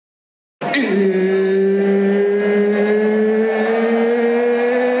It's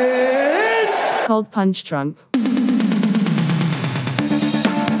called Punch Drunk.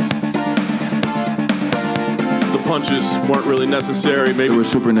 The punches weren't really necessary. Maybe They were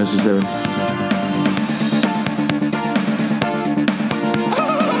super necessary.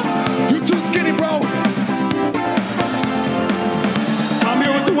 You too skinny, bro. I'm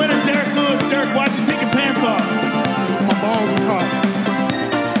here with the winner, Derek Lewis. Derek, why'd you take your pants off? My balls are hot.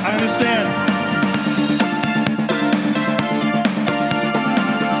 I understand.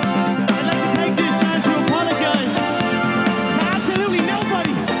 I'd like to take this chance to apologize to absolutely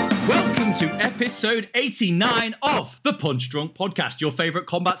nobody. Welcome to episode 89 of the Punch Drunk Podcast, your favorite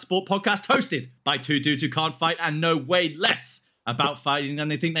combat sport podcast hosted by two dudes who can't fight and know way less about fighting than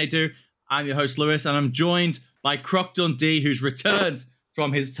they think they do. I'm your host, Lewis, and I'm joined by Croc Dundee, who's returned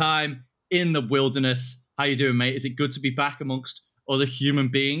from his time in the wilderness. How you doing, mate? Is it good to be back amongst other human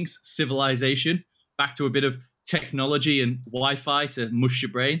beings, civilization, back to a bit of technology and Wi-Fi to mush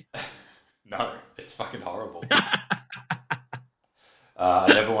your brain? No, it's fucking horrible. I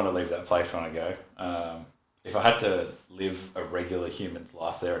never want to leave that place when I go. If I had to live a regular human's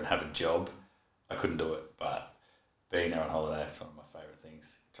life there and have a job, I couldn't do it. But being there on holiday, it's one of my favourite things.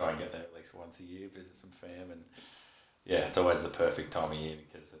 Try and get there at least once a year, visit some fam. And yeah, it's always the perfect time of year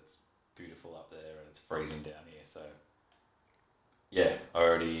because it's beautiful up there and it's freezing down here. So yeah, I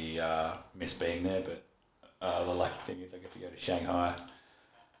already miss being there. But the lucky thing is I get to go to Shanghai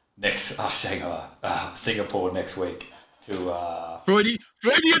Singapore next week. Freudian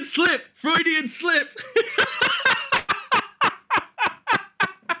slip.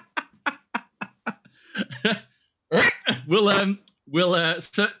 We'll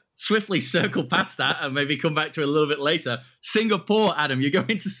swiftly circle past that and maybe come back to it a little bit later. Singapore, Adam, you're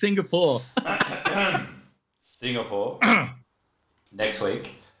going to Singapore. Singapore next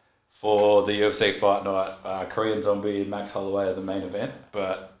week for the UFC Fight Night. Korean Zombie and Max Holloway are the main event,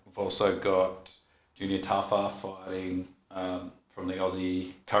 but we've also got Junior Tafa fighting from the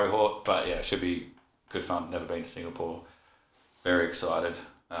Aussie cohort. But yeah, it should be good fun. Never been to Singapore. Very excited.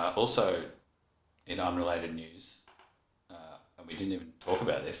 Also, in unrelated news, and we didn't even talk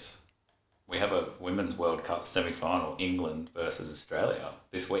about this, we have a Women's World Cup semi-final, England versus Australia,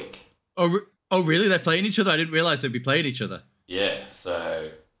 this week. Oh, really? They're playing each other? I didn't realise they'd be playing each other. Yeah, so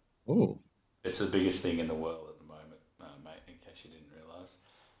it's the biggest thing in the world at the moment, mate, in case you didn't realise.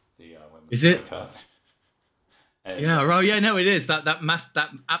 The Women's Is World it? Cup. And, Yeah, right. Yeah, no, it is that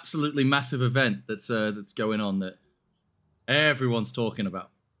absolutely massive event that's going on that everyone's talking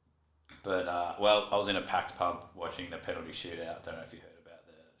about. But well, I was in a packed pub watching the penalty shootout. Don't know if you heard about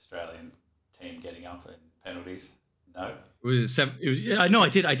the Australian team getting up in penalties. No. I know. I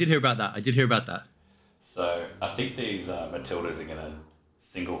did hear about that. So I think these Matildas are going to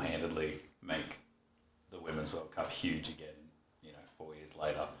single-handedly make the Women's World Cup huge again. 4 years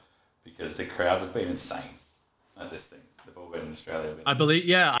later, because the crowds have been insane at this thing. They've all been in Australia. I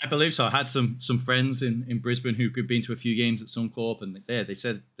believe so. I had some friends in Brisbane who had been to a few games at Suncorp, and they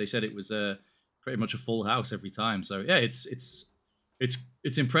said it was pretty much a full house every time. So yeah, it's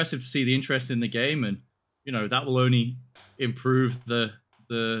impressive to see the interest in the game, and that will only improve the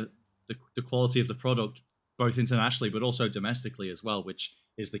quality of the product both internationally but also domestically as well, which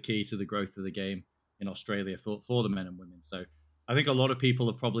is the key to the growth of the game in Australia for the men and women. So I think a lot of people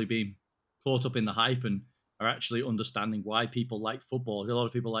have probably been caught up in the hype and are actually understanding why people like football. A lot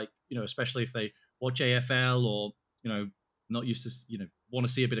of people like, especially if they watch AFL or, not used to, want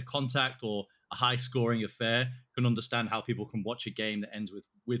to see a bit of contact or a high scoring affair, can understand how people can watch a game that ends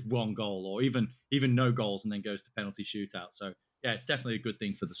with one goal or even no goals and then goes to penalty shootout. So yeah, it's definitely a good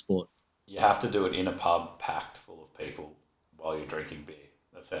thing for the sport. You have to do it in a pub packed full of people while you're drinking beer.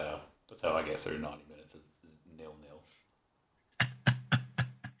 That's how I get through 90 minutes of 0-0.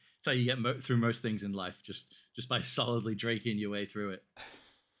 That's how you get through most things in life, just by solidly drinking your way through it.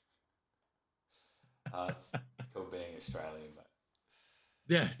 It's called being Australian, mate.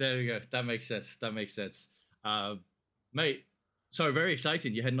 Yeah, there we go. That makes sense. Mate, so very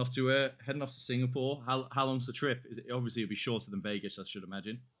exciting. You're heading off to Singapore. How long's the trip? Obviously it'll be shorter than Vegas, I should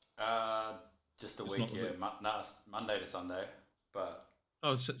imagine. Just a week, yeah. It's Monday to Sunday, but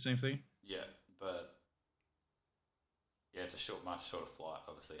same thing. Yeah, but yeah, it's a much shorter flight.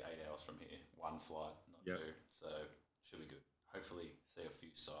 Obviously, 8 hours from here. One flight, not two. So should be good. Hopefully, see a few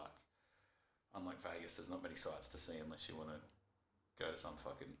sites. Unlike Vegas, there's not many sites to see unless you want to go to some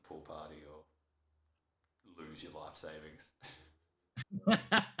fucking pool party or lose your life savings.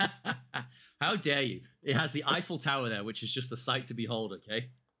 How dare you? It has the Eiffel Tower there, which is just a sight to behold,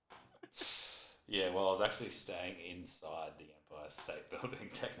 okay? Yeah, well, I was actually staying inside the Empire State Building,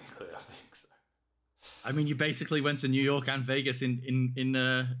 technically, I think. I mean, you basically went to New York and Vegas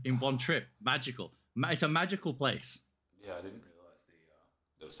in one trip. Magical. It's a magical place. Yeah, I didn't realize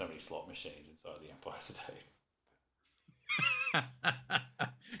there were so many slot machines inside the Empire State.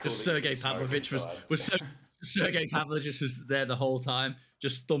 Just Sergei Pavlovich Sergei Pavlovich was there the whole time,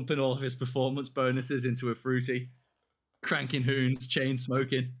 just thumping all of his performance bonuses into a fruity, cranking hoons, chain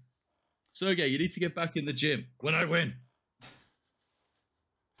smoking. Sergei, you need to get back in the gym when I win.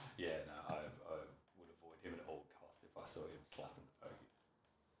 Yeah, no, I would avoid him at all costs if I saw him slapping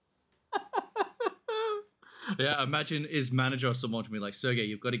the pokies. Yeah, imagine his manager or someone to be like, Sergey,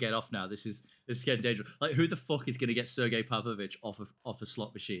 you've got to get off now. This is getting dangerous. Like, who the fuck is going to get Sergey Pavlovich off a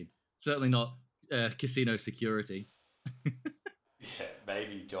slot machine? Certainly not casino security. Yeah,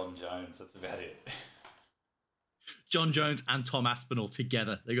 maybe John Jones. That's about it. John Jones and Tom Aspinall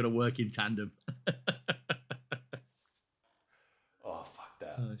together. They're going to work in tandem. Oh, fuck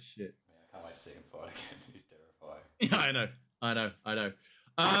that. Oh, shit. Man, I can't wait to see him fight again. He's terrifying. Yeah, I know.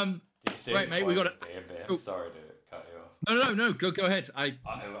 Did you see right, mate, we got it. Bam Bam. Oh. Sorry to cut you off. No. Go ahead. It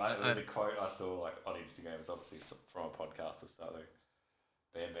was a quote I saw like on Instagram. It was obviously from a podcast or something.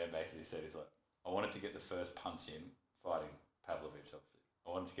 Bam Bam basically said, he's like, I wanted to get the first punch in fighting Pavlovich, obviously.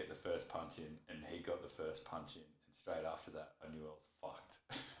 I wanted to get the first punch in, and he got the first punch in, and straight after that, I knew I was fucked.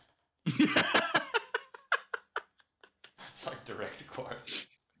 It's like direct quote.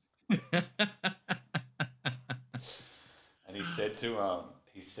 And he said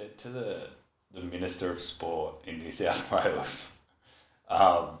to the Minister of Sport in New South Wales,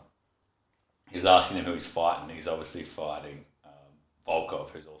 he was asking him who he's fighting. He's obviously fighting Volkov,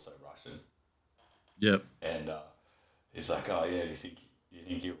 who's also Russian. Yep. And he's like, oh yeah, do you think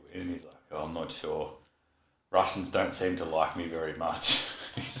you win? And he's like, oh, I'm not sure. Russians don't seem to like me very much,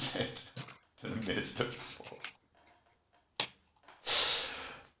 he said to the Minister of Sport.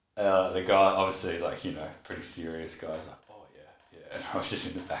 The guy, obviously, like, pretty serious guy. He's like, oh yeah. And I was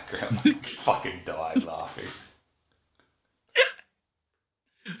just in the background, like, fucking died laughing.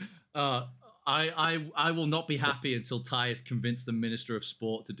 I will not be happy until Ty has convinced the Minister of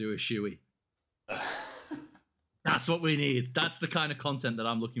Sport to do a shoey. That's what we need. That's the kind of content that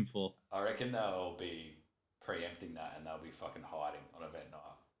I'm looking for. I reckon they'll be preempting that, and they'll be fucking hiding on event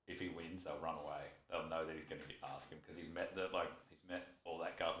night. If he wins, they'll run away. They'll know that he's going to ask him because he's met all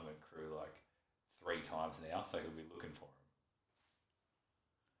that government crew like 3 times now, so he'll be looking for him.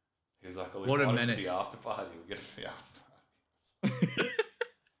 He was like, what a menace. The after party. We'll get him to the after party.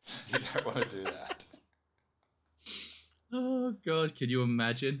 You don't want to do that. Oh God, can you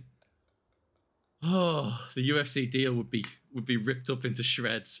imagine? Oh, the UFC deal would be ripped up into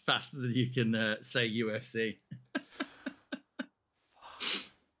shreds faster than you can say UFC.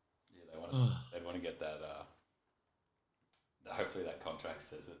 Yeah, they want to get that. Hopefully, that contract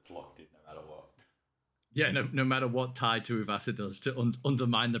says it's locked in no matter what. Yeah, no matter what Tai Tuivasa does to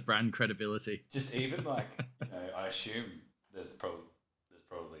undermine the brand credibility. Just even like, I assume there's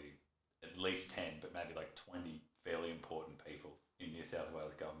probably at least 10, but maybe like 20 fairly important people in New South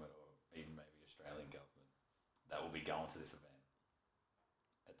Wales government or even maybe Australian government that will be going to this event.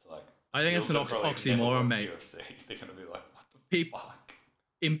 It's like, I think it's an oxymoron, mate. UFC. They're going to be like, what the fuck?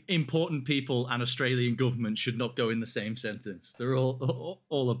 Important people and Australian government should not go in the same sentence. They're all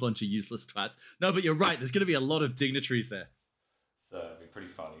a bunch of useless twats. No, but you're right. There's going to be a lot of dignitaries there. So it'd be pretty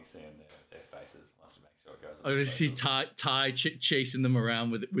funny seeing their faces. I'll have to make sure it goes. I'm going to see Ty chasing them around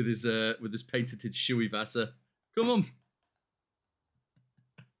with his patented shoey Vasa. Come on.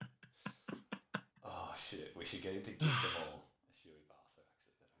 Oh shit! We should get him to give them all a shoey Vasa.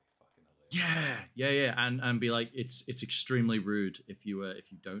 Actually, that'd be fucking hilarious. Yeah, and be like, it's extremely rude if you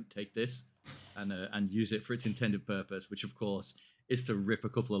don't take this and use it for its intended purpose, which of course is to rip a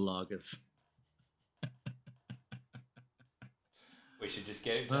couple of lagers. We should just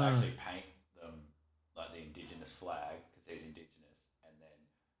get him to actually paint them like the Indigenous flag because he's Indigenous, and then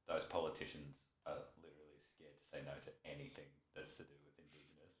those politicians are literally scared to say no to anything that's to do with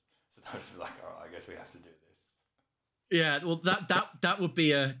Indigenous. So they'll just be like, all right, I guess we have to do this. Yeah, well, that would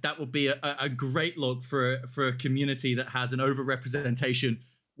be a great look for a community that has an overrepresentation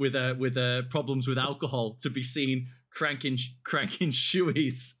with problems with alcohol to be seen cranking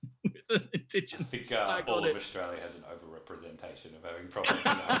shoeys with an Indigenous flag all on of it. Australia has an overrepresentation of having problems with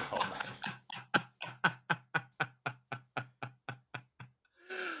alcohol, mate.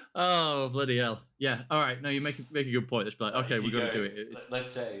 Oh, bloody hell! Yeah, all right. No, you make a good point. It's like, okay, we've got to do it. Let's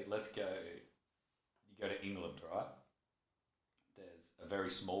go. You go to England, right? There's a very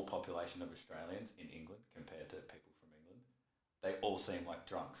small population of Australians in England compared to people from England. They all seem like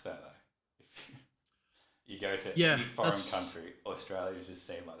drunks, don't they? If you go to any foreign country, Australians just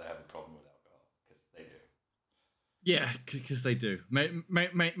seem like they have a problem with alcohol because they do. Yeah, because they do.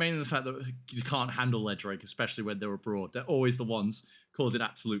 Mainly the fact that you can't handle their drink, especially when they're abroad. They're always the ones causing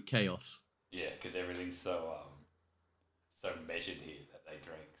absolute chaos. Yeah, because everything's so measured here that they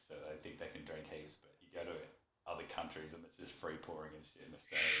drink, so they think they can drink heaps. But you go to other countries and it's just free pouring and shit. In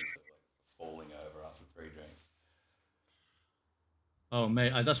Australia, it's like falling over after 3 drinks. Oh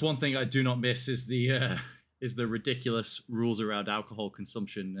mate, that's one thing I do not miss is the ridiculous rules around alcohol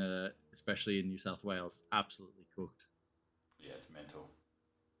consumption, especially in New South Wales. Absolutely cooked. Yeah, it's mental.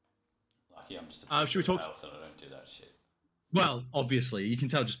 Lucky I'm just a Should we talk? health and I don't do that shit. Well, obviously, you can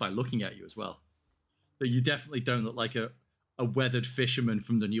tell just by looking at you as well that you definitely don't look like a weathered fisherman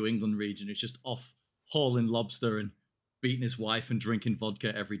from the New England region who's just off hauling lobster and beating his wife and drinking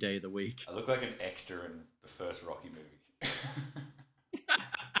vodka every day of the week. I look like an extra in the first Rocky movie.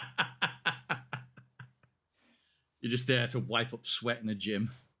 You're just there to wipe up sweat in a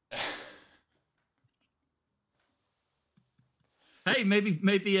gym. Hey, maybe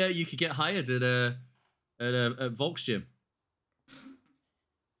you could get hired at Volk's gym.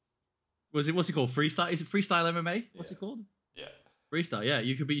 What's it called? Freestyle? Is it freestyle MMA? What's it called? Yeah. Freestyle. Yeah,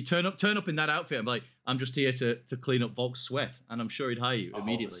 you could be. You turn up in that outfit and be like, I'm just here to clean up Volk's sweat, and I'm sure he'd hire you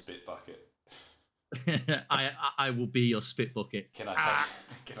immediately. Hold the spit bucket. I will be your spit bucket. Can I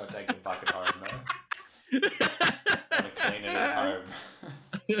take the bucket home though? I'm gonna clean it at home.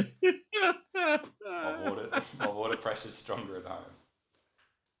 My water pressure's stronger at home.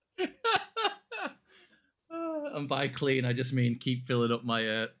 And by clean, I just mean keep filling up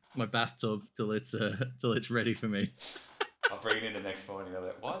my my bathtub till it's ready for me. I'll bring it in the next morning. I'm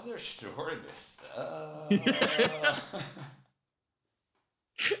like, why is there a straw in this?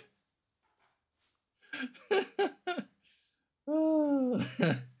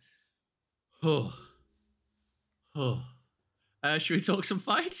 Should we talk some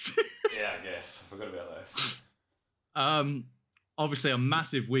fights? Yeah, I guess. I forgot about those. Obviously a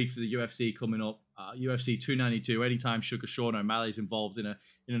massive week for the UFC coming up. UFC 292. Anytime Sugar Sean O'Malley's involved in an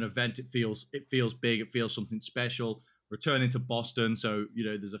event, it feels big. It feels something special. Returning to Boston, so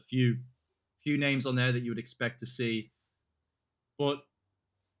there's a few names on there that you would expect to see. But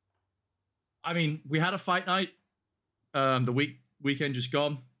I mean, we had a fight night. The weekend just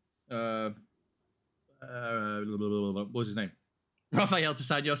gone. What was his name? Rafael dos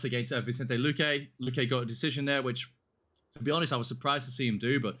Anjos against Vicente Luque. Luque got a decision there, which, to be honest, I was surprised to see him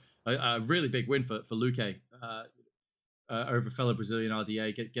do, but a really big win for Luque over fellow Brazilian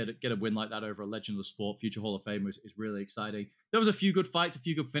RDA. Get a win like that over a legend of the sport, future Hall of Famer is really exciting. There was a few good fights, a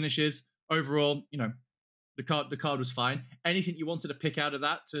few good finishes. Overall, the card was fine. Anything you wanted to pick out of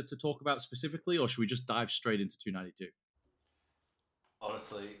that to talk about specifically, or should we just dive straight into 292?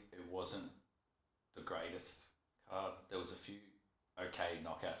 Honestly, it wasn't the greatest card. There was a few okay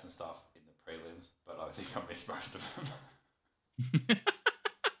knockouts and stuff in the prelims, but I think I missed most of them.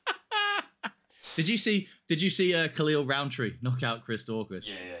 Did you see Khalil Roundtree knock out Chris Dorquist?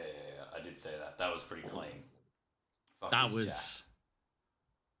 Yeah. I did say that. That was pretty clean. That was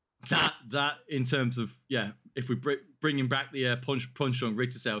that in terms of if we bringing back the punch drunk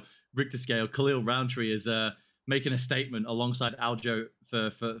Richter scale, Khalil Roundtree is making a statement alongside Aljo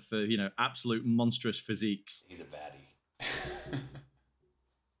for absolute monstrous physiques. He's a baddie.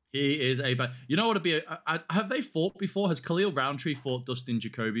 He is a bad. You know what would be? Have they fought before? Has Khalil Roundtree fought Dustin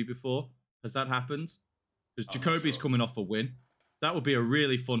Jacoby before? Has that happened? Because Jacoby's coming off a win. That would be a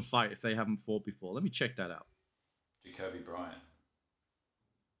really fun fight if they haven't fought before. Let me check that out. Jacoby Bryant.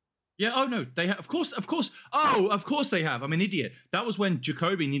 Yeah. Oh no, they have. Of course. Oh, of course they have. I'm an idiot. That was when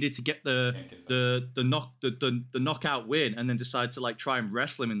Jacoby needed to get the knockout win, and then decided to try and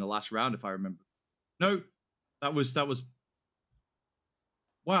wrestle him in the last round, if I remember. No, that was.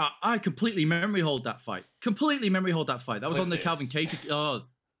 Wow, I completely memory hold that fight. That was on the Calvin Cater. Oh,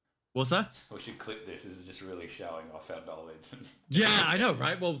 what's that? We should clip this. This is just really showing off our knowledge. Yeah, I know,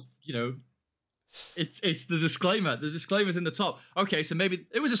 right? Well, it's the disclaimer. The disclaimer's in the top. Okay, so maybe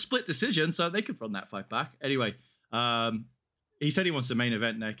it was a split decision, so they could run that fight back. Anyway, he said he wants the main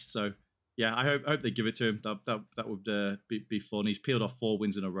event next, so yeah, I hope they give it to him. That would be fun. He's peeled off 4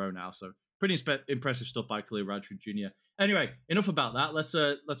 wins in a row now, so pretty impressive stuff by Khalil Roundtree Jr. Anyway, enough about that. Let's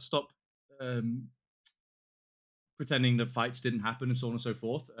stop pretending that fights didn't happen and so on and so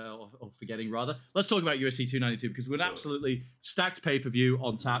forth, or forgetting rather. Let's talk about UFC 292 because we're an absolutely stacked pay-per-view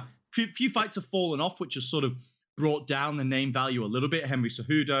on tap. Few fights have fallen off, which has sort of brought down the name value a little bit. Henry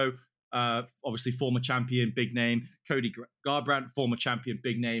Cejudo, obviously former champion, big name. Cody Garbrandt, former champion,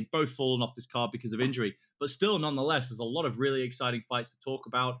 big name. Both fallen off this card because of injury. But still, nonetheless, there's a lot of really exciting fights to talk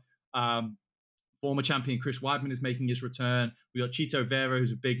about. Former champion Chris Weidman is making his return. We got Chito Vera,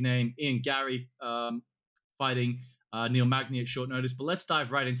 who's a big name. Ian Gary fighting Neil Magny at short notice. But let's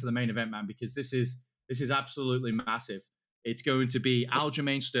dive right into the main event, man, because this is absolutely massive. It's going to be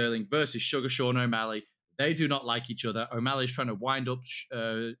Aljamain Sterling versus Sugar Sean O'Malley. They do not like each other. O'Malley's trying to wind up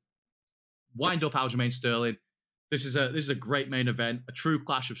Aljamain Sterling. This is a great main event, a true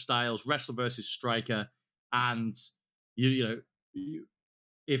clash of styles, wrestler versus striker, and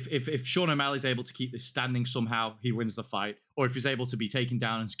if Sean O'Malley's able to keep this standing somehow, he wins the fight. Or if he's able to be taken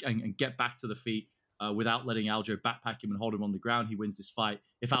down and get back to the feet without letting Aljo backpack him and hold him on the ground, he wins this fight.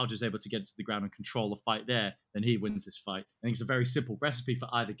 If Aljo's able to get to the ground and control the fight there, then he wins this fight. I think it's a very simple recipe for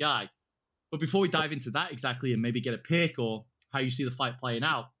either guy. But before we dive into that exactly and maybe get a pick or how you see the fight playing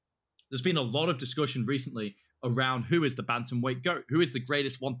out, there's been a lot of discussion recently around who is the bantamweight GOAT, who is the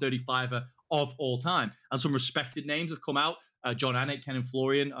greatest 135er of all time. And some respected names have come out. John Anik, Ken and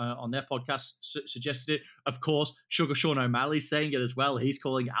Florian on their podcast suggested it. Of course, Sugar Sean O'Malley saying it as well. He's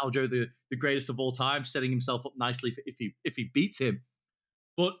calling Aljo the greatest of all time, setting himself up nicely if he beats him.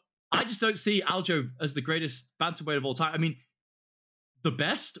 But I just don't see Aljo as the greatest bantamweight of all time. I mean, the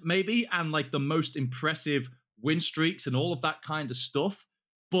best maybe, and like the most impressive win streaks and all of that kind of stuff.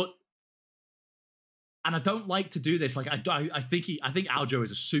 And I don't like to do this. Like I think Aljo is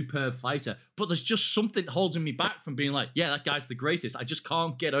a superb fighter, but there's just something holding me back from being like, yeah, that guy's the greatest. I just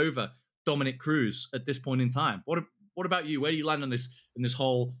can't get over Dominic Cruz at this point in time. What about you? Where do you land on this in this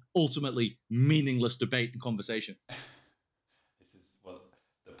whole ultimately meaningless debate and conversation? This is what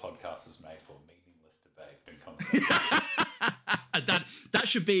the podcast was made for: meaningless debate and conversation. that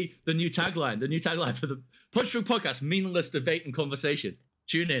should be the new tagline. The new tagline for the Punch Drunk Podcast: meaningless debate and conversation.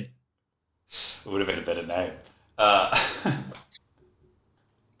 Tune in. It would have been a better name. I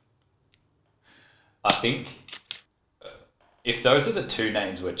think if those are the two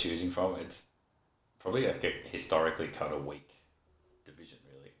names we're choosing from, it's probably like a historically kind of weak division,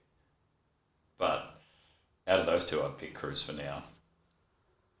 really. But out of those two, I'd pick Cruz for now.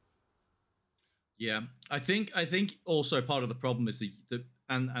 Yeah, I think also part of the problem is the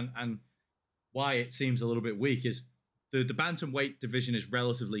and why it seems a little bit weak is the bantamweight division is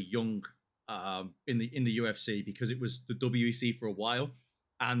relatively young in the UFC because it was the WEC for a while,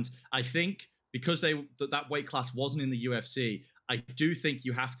 and I think because that weight class wasn't in the UFC, I do think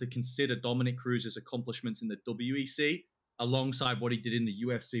you have to consider Dominic Cruz's accomplishments in the WEC alongside what he did in the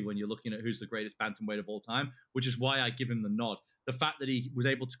UFC when you're looking at who's the greatest bantamweight of all time, which is why I give him the nod. The fact that he was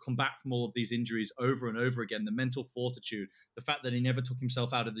able to come back from all of these injuries over and over again, the mental fortitude, the fact that he never took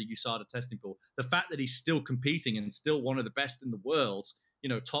himself out of the USADA testing pool, the fact that he's still competing and still one of the best in the world,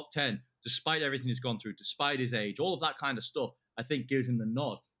 top 10, despite everything he's gone through, despite his age, all of that kind of stuff, I think gives him the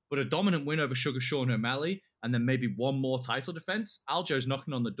nod. But a dominant win over Sugar Sean O'Malley and then maybe one more title defense, Aljo's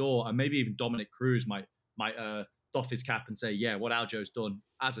knocking on the door, and maybe even Dominic Cruz might doff his cap and say, yeah, what Aljo's done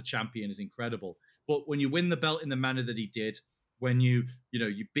as a champion is incredible. But when you win the belt in the manner that he did, when you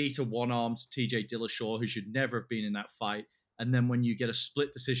beat a one-armed TJ Dillashaw who should never have been in that fight, and then when you get a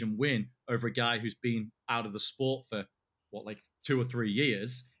split decision win over a guy who's been out of the sport for 2 or 3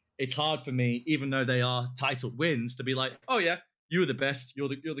 years, it's hard for me, even though they are title wins, to be like, oh yeah, you were the best, you're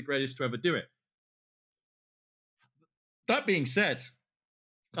the greatest to ever do it. That being said,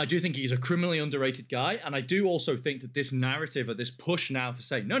 I do think he's a criminally underrated guy, and I do also think that this narrative or this push now to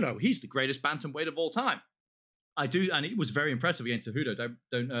say, no, he's the greatest bantamweight of all time. I do, and it was very impressive against Cejudo.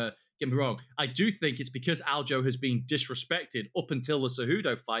 Don't get me wrong. I do think it's because Aljo has been disrespected up until the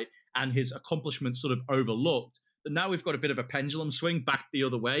Cejudo fight and his accomplishments sort of overlooked, that now we've got a bit of a pendulum swing back the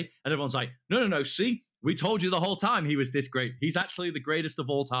other way, and everyone's like, no, see, we told you the whole time he was this great. He's actually the greatest of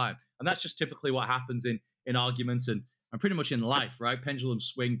all time. And that's just typically what happens in arguments and pretty much in life, right? Pendulums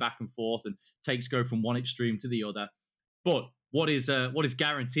swing back and forth and takes go from one extreme to the other. But what is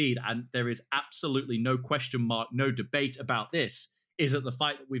guaranteed, and there is absolutely no question mark, no debate about this, is that the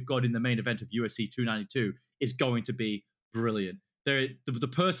fight that we've got in the main event of UFC 292 is going to be brilliant. The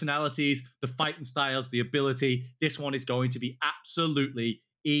personalities, the fighting styles, the ability, this one is going to be absolutely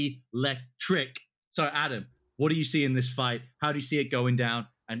electric. So, Adam, what do you see in this fight? How do you see it going down?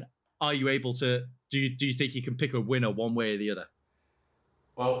 And are you able to, do you think you can pick a winner one way or the other?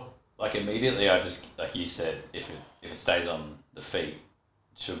 Well, immediately I just, like you said, if it stays on the feet,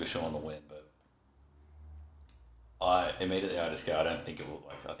 Sugar Sean will win. But I just go, I don't think it will.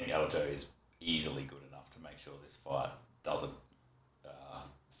 I think Aljo is easily good enough to make sure this fight doesn't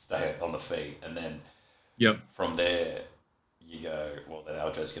stay on the feet. And then from there, you go, well, then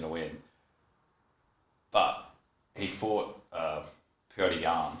Aljo's going to win. But he fought Petr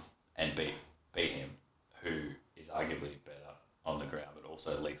Yan and beat him, who is arguably better on the ground, but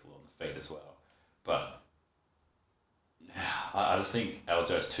also lethal on the feet as well. But I just think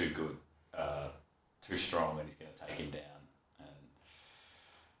Aljo's too good too strong and he's going to take him down. And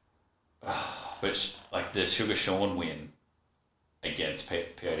but like the Sugar Sean win against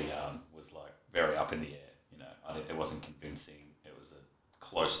Petr Yan was like very up in the air. You know, it wasn't convincing. It was a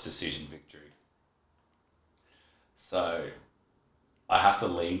close decision victory. So I have to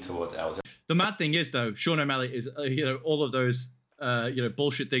lean towards Aljo. The mad thing is, though, Sean O'Malley is, all of those,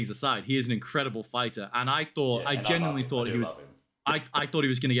 bullshit things aside, he is an incredible fighter. And I genuinely thought he was, I thought he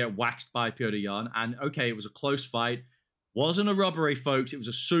was going to get waxed by Petr Yan. And okay, it was a close fight. Wasn't a robbery, folks. It was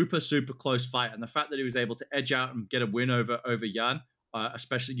a super, super close fight. And the fact that he was able to edge out and get a win over Yan,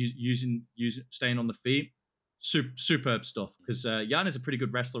 especially using staying on the feet, superb stuff. Because Yan is a pretty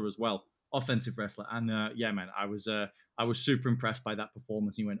good wrestler as well. Offensive wrestler, and man, I was super impressed by that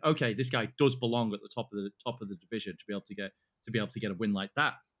performance. He went, okay, this guy does belong at the top of the division to be able to get a win like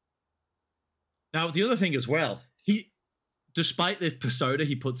that. Now, the other thing as well, despite the persona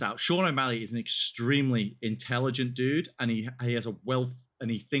he puts out, Sean O'Malley is an extremely intelligent dude, and he has a wealth, and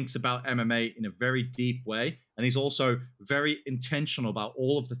he thinks about MMA in a very deep way, and he's also very intentional about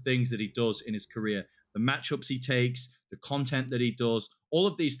all of the things that he does in his career, the matchups he takes, the content that he does, all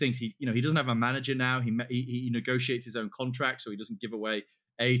of these things. He doesn't have a manager now. He negotiates his own contract, so he doesn't give away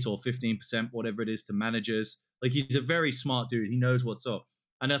 8 or 15%, whatever it is, to managers. Like, he's a very smart dude. He knows what's up.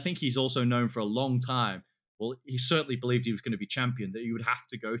 And I think he's also known for a long time. Well, he certainly believed he was going to be champion, that he would have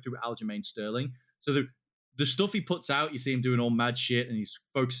to go through Aljamain Sterling. So the stuff he puts out, you see him doing all mad shit, and he's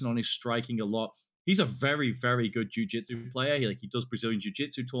focusing on his striking a lot. He's a very, very good jiu-jitsu player. He does Brazilian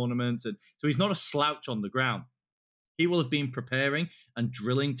jiu-jitsu tournaments, and so he's not a slouch on the ground. He will have been preparing and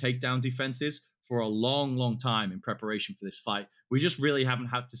drilling takedown defenses for a long, long time in preparation for this fight. We just really haven't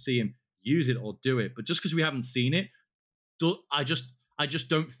had to see him use it or do it. But just because we haven't seen it, I just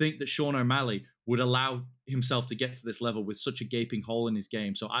don't think that Sean O'Malley would allow himself to get to this level with such a gaping hole in his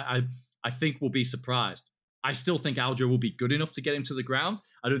game. So I think we'll be surprised. I still think Aljo will be good enough to get him to the ground.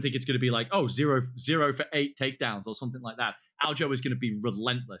 I don't think it's going to be like, 0 for 8 takedowns or something like that. Aljo is going to be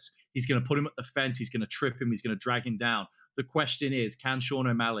relentless. He's going to put him at the fence. He's going to trip him. He's going to drag him down. The question is, can Sean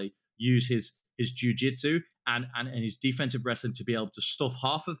O'Malley use his jiu-jitsu and his defensive wrestling to be able to stuff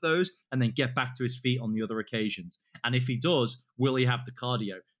half of those and then get back to his feet on the other occasions? And if he does, will he have the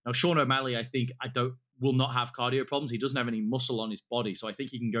cardio? Now, Sean O'Malley, I think, will not have cardio problems. He doesn't have any muscle on his body, so I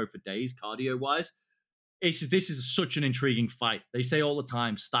think he can go for days cardio-wise. This is such an intriguing fight. They say all the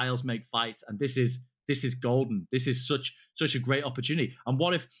time, styles make fights, and this is golden. This is such a great opportunity. And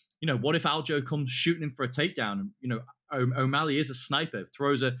what if Aljo comes shooting him for a takedown, and O'Malley is a sniper,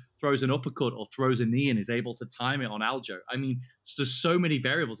 throws an uppercut or throws a knee and is able to time it on Aljo. I mean, there's so many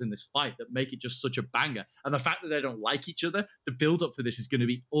variables in this fight that make it just such a banger. And the fact that they don't like each other, the build-up for this is going to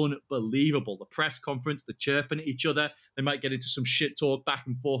be unbelievable. The press conference, the chirping at each other, they might get into some shit talk back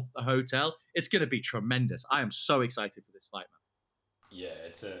and forth at the hotel. It's going to be tremendous. I am so excited for this fight, man. Yeah,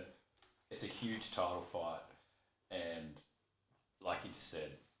 it's a huge title fight, and like you just said,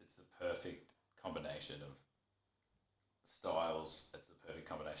 it's the perfect combination of styles. It's the perfect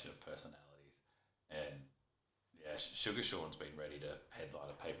combination of personalities, and yeah, Sugar Sean's been ready to headline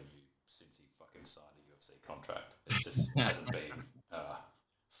a pay-per-view since he fucking signed a UFC contract. It just hasn't been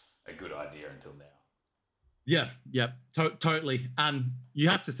a good idea until now. Yeah, totally. And you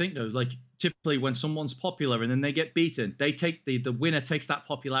have to think though, like typically when someone's popular and then they get beaten, they take the winner takes that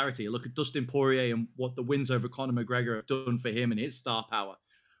popularity. Look at Dustin Poirier and what the wins over Conor McGregor have done for him and his star power.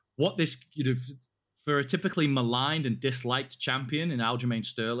 What this, for a typically maligned and disliked champion in Aljamain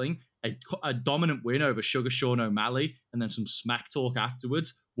Sterling, a dominant win over Sugar Sean O'Malley and then some smack talk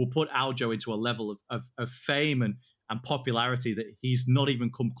afterwards will put Aljo into a level of fame and popularity that he's not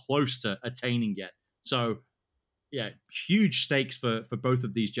even come close to attaining yet. So, yeah, huge stakes for both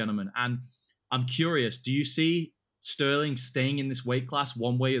of these gentlemen. And I'm curious, do you see Sterling staying in this weight class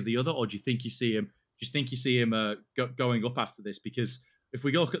one way or the other, or do you think you see him going up after this? Because if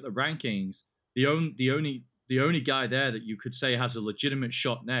we go look at the rankings, the only guy there that you could say has a legitimate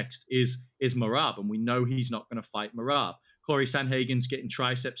shot next is Merab, and we know he's not going to fight Merab. Corey Sandhagen's getting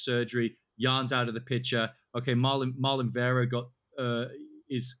tricep surgery. Jan's out of the picture. Okay, Marlon Vera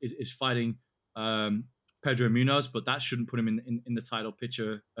is fighting Pedro Munoz, but that shouldn't put him in the title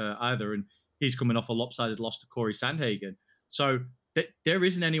picture either. And he's coming off a lopsided loss to Corey Sandhagen. So there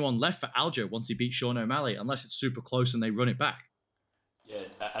isn't anyone left for Aljo once he beats Sean O'Malley, unless it's super close and they run it back. Yeah,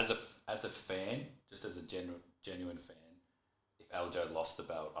 as a fan, just as a genuine fan, if Aljo lost the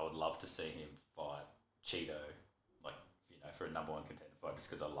belt, I would love to see him fight Cheeto, for a number one contender fight, just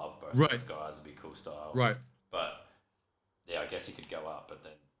because I love both those guys. It'd be cool style. Right. But yeah, I guess he could go up, but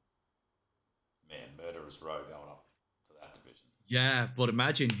then, man, Murderer's Row going up to that division. Yeah, but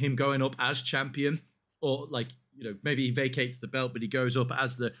imagine him going up as champion or like, maybe he vacates the belt, but he goes up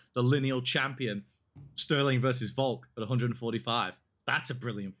as the lineal champion, Sterling versus Volk at 145. That's a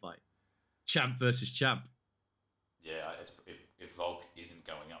brilliant fight. Champ versus champ. Yeah, if Volk isn't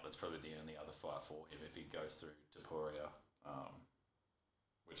going up, that's probably the only other fight for him if he goes through Topuria,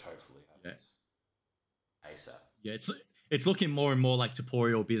 which hopefully happens ASAP. Yeah, it's looking more and more like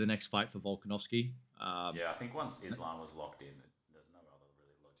Topuria will be the next fight for Volkanovski. Yeah, I think once Islam was locked in, there's no other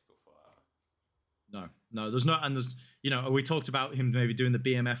really logical fight. No, there's we talked about him maybe doing the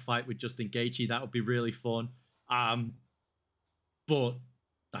BMF fight with Justin Gaethje. That would be really fun. But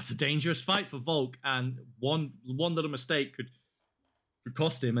that's a dangerous fight for Volk, and one little mistake could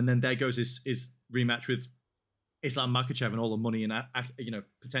cost him, and then there goes his rematch with Islam Makhachev and all the money and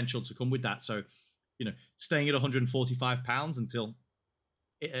potential to come with that. So, staying at 145 pounds until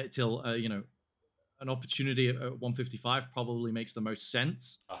an opportunity at 155 probably makes the most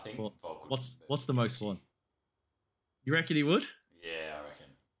sense. I think Volk would what's the most fun? You reckon he would? Yeah, I reckon.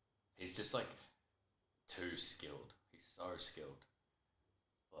 He's just like too skilled. He's so skilled.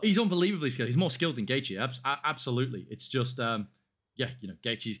 He's unbelievably skilled. He's more skilled than Gaethje. Absolutely. It's just,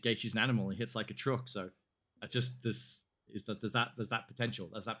 Gaethje's an animal. He hits like a truck. So that's just this. There's that potential.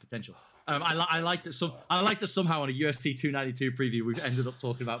 There's that potential. I like that. I like that somehow on a UFC 292 preview we've ended up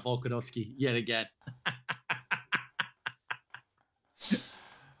talking about Volkanovski yet again.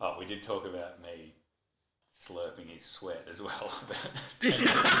 Oh, we did talk about me slurping his sweat as well.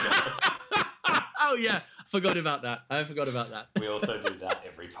 Oh yeah, I forgot about that. We also do that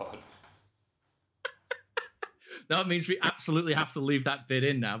every pod. That means we absolutely have to leave that bit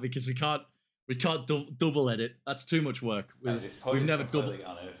in now because we can't double edit. That's too much work. We've never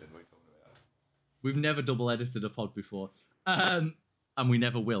unedited. We've never double edited a pod before, and we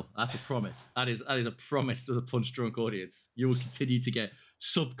never will. That's a promise. That is a promise to the Punch Drunk audience. You will continue to get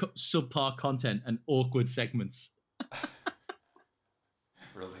subpar content and awkward segments.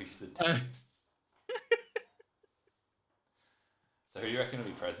 Release the tapes. So who do you reckon will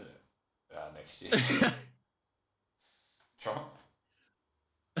be president next year? Trump?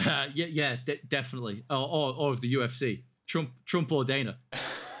 Yeah, definitely. Or of the UFC. Trump or Dana.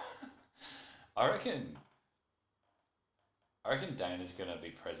 I reckon Dana's going to be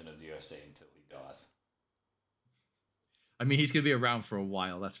president of the UFC until he dies. I mean, he's going to be around for a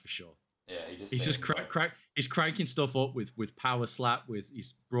while, that's for sure. Yeah, he's just he's cranking stuff up with power slap.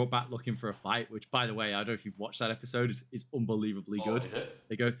 He's brought back looking for a fight, which, by the way, I don't know if you've watched that episode. Is unbelievably good. Is it?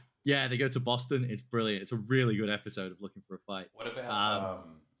 They go to Boston. It's brilliant. It's a really good episode of Looking for a Fight. What about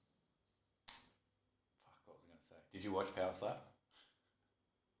what was I going to say? Did you watch Power Slap?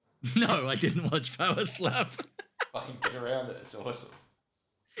 No, I didn't watch Power Slap. Fucking get around it. It's awesome.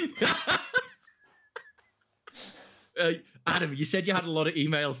 Adam, you said you had a lot of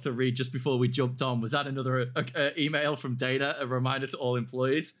emails to read just before we jumped on. Was that another email from Dana? A reminder to all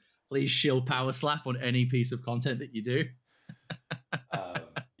employees: please shill Power Slap on any piece of content that you do.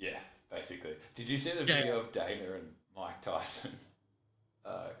 Yeah, basically. Did you see the video of Dana and Mike Tyson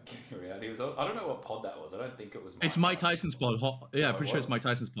getting around? He was on, I don't know what pod that was. I don't think it was. It's Mike Tyson's pod. I'm pretty sure it's Mike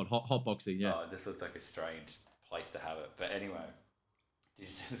Tyson's pod. Hot boxing. Yeah. Oh, it just looked like a strange place to have it. But anyway. Did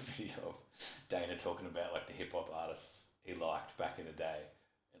you see the video of Dana talking about like the hip hop artists he liked back in the day,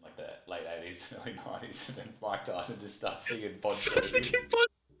 in like the late 80s and early 90s, and then Mike Tyson just starts singing Bon Jovi.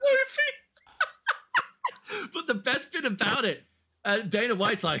 But the best bit about it, Dana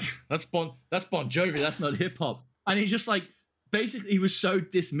White's like, that's Bon Jovi, that's not hip hop, and he's just like, basically, he was so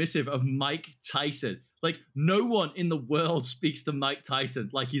dismissive of Mike Tyson. Like, no one in the world speaks to Mike Tyson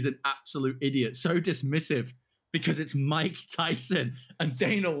like he's an absolute idiot. So dismissive. Because it's Mike Tyson, and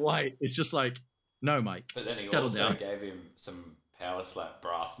Dana White is just like, no, Mike. But then he settle also down. gave him some power slap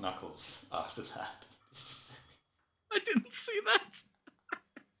brass knuckles after that. I didn't see that.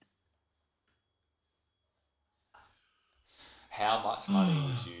 How much money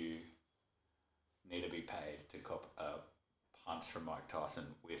would you need to be paid to cop a punch from Mike Tyson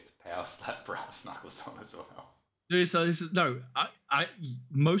with power slap brass knuckles on as well?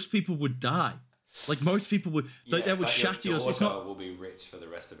 Most people would die. Like, most people would, they would shatter your. It's not. Will be rich for the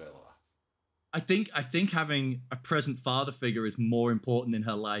rest of her life. I think having a present father figure is more important in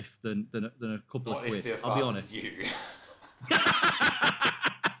her life than a couple of quid. I'll be honest. You?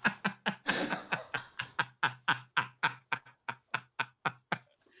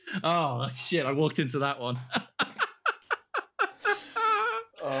 Oh shit! I walked into that one.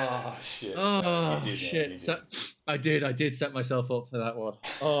 Oh shit! Oh shit! So, I did set myself up for that one.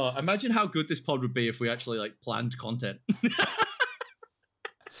 Oh, imagine how good this pod would be if we actually like planned content.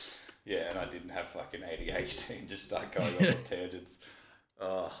 Yeah, and I didn't have fucking ADHD and just start going on tangents.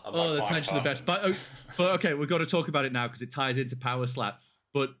 Oh, that's actually the best. But okay, we've got to talk about it now because it ties into Power Slap.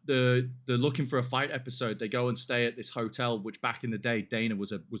 But the Looking for a Fight episode, they go and stay at this hotel, which back in the day Dana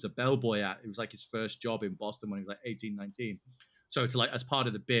was a bellboy at. It was like his first job in Boston when he was like 18, 19. So to like as part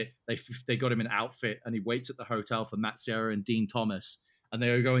of the bit, they got him an outfit and he waits at the hotel for Matt Serra and Dean Thomas. And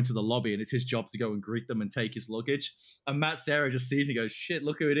they go into the lobby and it's his job to go and greet them and take his luggage. And Matt Serra just sees and goes, "Shit,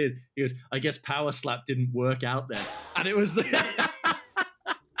 look who it is." He goes, "I guess Power Slap didn't work out then." And it was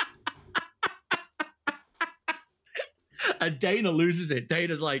and Dana loses it.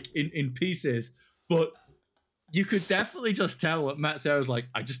 Dana's like in pieces. But you could definitely just tell what Matt Serra was like,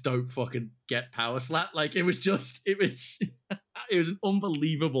 "I just don't fucking get Power Slap." Like it was an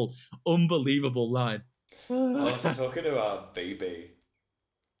unbelievable line. I was talking to BB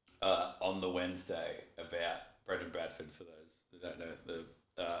on the Wednesday about Brendan Bradford, for those that don't know,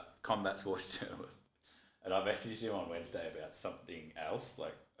 the combat sports journalist. And I messaged him on Wednesday about something else,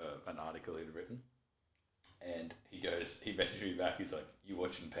 like an article he'd written. And he messaged me back, he's like, "You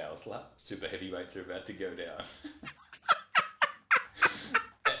watching Power Slap? Super heavyweights are about to go down."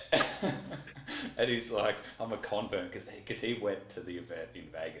 And he's like, "I'm a convert," because he went to the event in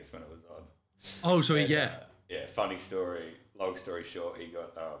Vegas when it was on. Oh, so and, yeah. Funny story. Long story short, he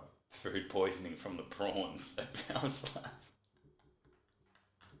got food poisoning from the prawns at Power Slap.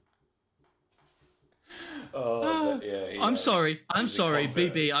 I'm sorry,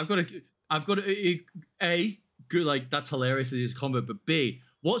 BB. I've got to. A, good, like that's hilarious that he's a convert, but B,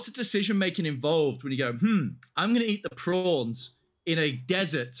 what's the decision making involved when you go, I'm gonna eat the prawns in a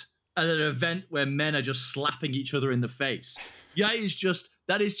desert at an event where men are just slapping each other in the face? That is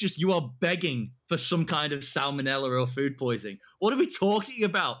just you are begging for some kind of salmonella or food poisoning. What are we talking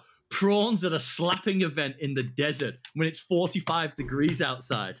about? Prawns at a slapping event in the desert when it's 45 degrees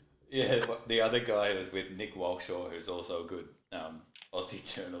outside. Yeah, the other guy was with Nick Walshaw, who's also a good Aussie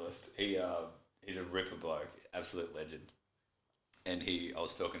journalist. He's a ripper bloke, absolute legend. And I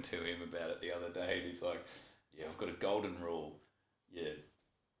was talking to him about it the other day, and he's like, "Yeah, I've got a golden rule. Yeah,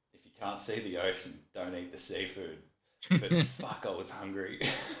 if you can't see the ocean, don't eat the seafood." But fuck, I was hungry.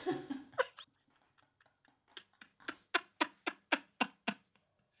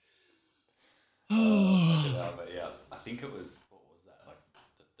 But yeah, I think it was, what was that, like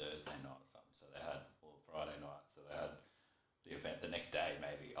the Thursday night or something. So they had, or Friday night. So they had the event the next day,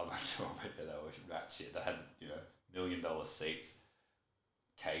 maybe. I'm not sure, but they were rat shit. They had, $1 million seats,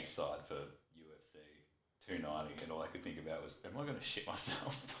 cage side for UFC 290, and all I could think about was, am I going to shit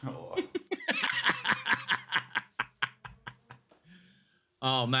myself?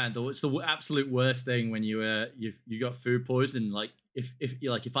 Oh man, it's the absolute worst thing when you got food poisoning. Like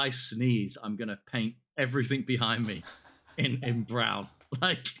if I sneeze, I'm gonna paint everything behind me in brown.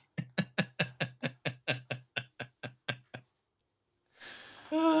 Like.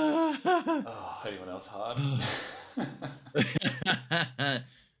 Anyone else hard?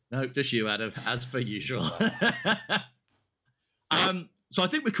 No, just you, Adam, as per usual. So I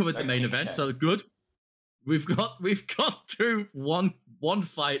think we covered the main event. So good. We've got through one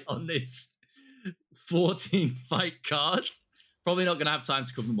fight on this 14 fight card. Probably not going to have time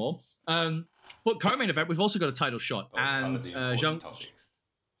to cover them all. But co-main event, we've also got a title shot, and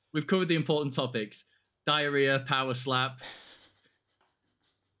we've covered the important topics: diarrhea, Power Slap,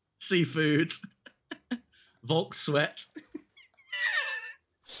 seafood, Volk sweat.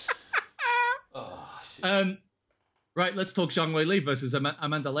 Right, let's talk Zhang Weili versus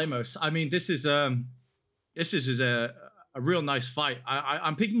Amanda Lemos. I mean, this is a real nice fight.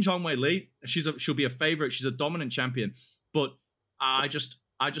 I'm picking Zhang Weili. She'll be a favorite. She's a dominant champion, but I just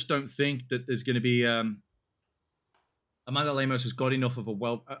don't think that there's going to be Amanda Lemos has got enough of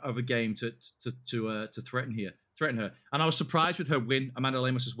a game to threaten her. And I was surprised with her win, Amanda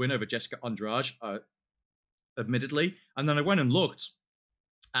Lemos' win over Jessica Andrade, admittedly. And then I went and looked,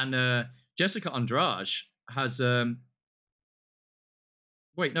 and Jessica Andrade has.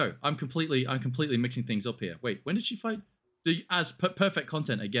 Wait, no, I'm completely mixing things up here. Wait, when did she fight? Perfect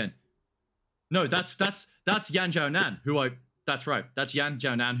Content again. No, that's Yan Jiaonan, that's right. That's Yan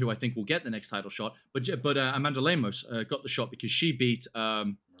Jiaonan, who I think will get the next title shot. But Amanda Lemos got the shot because she beat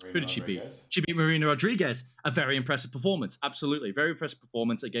who did she beat? She beat Marina Rodriguez. A very impressive performance. Absolutely, very impressive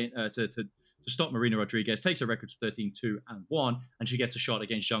performance again to stop Marina Rodriguez. Takes her record to 13-2-1, and she gets a shot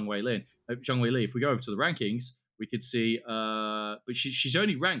against Zhang Weili. Zhang Weili. If we go over to the rankings, we could see, but she's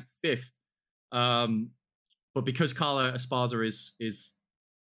only ranked 5th. But because Carla Esparza is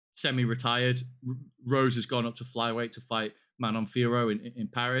semi-retired, Rose has gone up to flyweight to fight Manon Fiorot in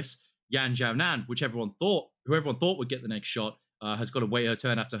Paris. Yan Jiaonan, who everyone thought would get the next shot, has got to wait her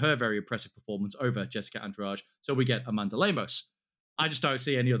turn after her very impressive performance over Jessica Andrade. So we get Amanda Lemos. I just don't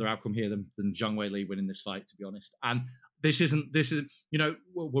see any other outcome here than Zhang Weili winning this fight, to be honest. And this is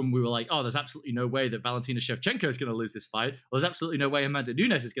when we were like, oh, there's absolutely no way that Valentina Shevchenko is going to lose this fight. Well, there's absolutely no way Amanda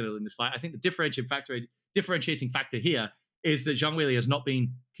Nunes is going to win this fight. I think the differentiating factor here is that Zhang Weili has not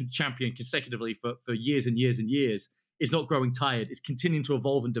been champion consecutively for years and years and years, is not growing tired, is continuing to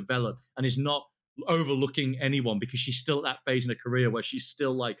evolve and develop, and is not overlooking anyone because she's still at that phase in her career where she's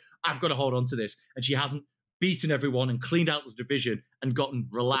still like, I've got to hold on to this. And she hasn't beaten everyone and cleaned out the division and gotten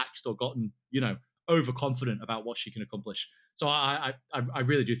relaxed or gotten, overconfident about what she can accomplish. So I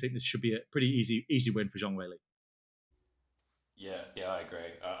really do think this should be a pretty easy win for Zhang Weili. Yeah, I agree.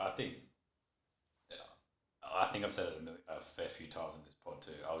 I think I've said it a fair few times in this pod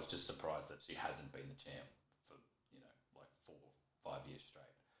too. I was just surprised that she hasn't been the champ for like 4 or 5 years straight.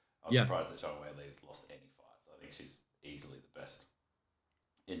 I was surprised that Zhang Weili has lost any fights. I think she's easily the best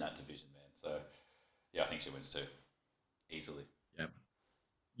in that division, man. So yeah, I think she wins too, easily.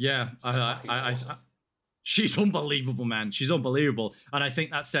 Yeah. Awesome. She's unbelievable, man. She's unbelievable, and I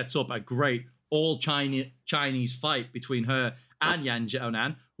think that sets up a great all Chinese fight between her and Yan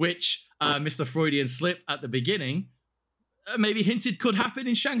Xiaonan, which Mr. Freudian slip at the beginning maybe hinted could happen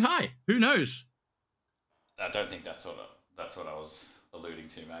in Shanghai. Who knows? I don't think that's what I was alluding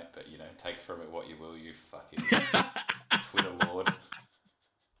to, mate. But take from it what you will, you fucking Twitter lord.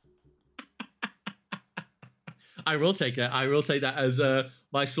 I will take that. I will take that as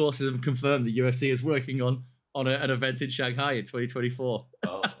my sources have confirmed the UFC is working on an event in Shanghai in 2024.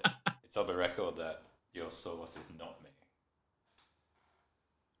 Well, it's on the record that your source is not me.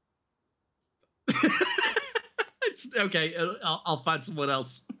 It's okay. I'll find someone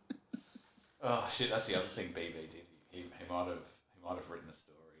else. Oh shit! That's the other thing BB did. He might have written a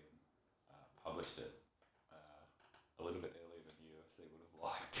story and published it a little bit earlier than the UFC would have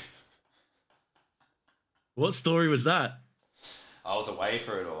liked. What story was that? I was away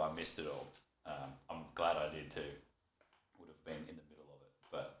for it all. I missed it all. I'm glad I did too. Would have been in the middle of it,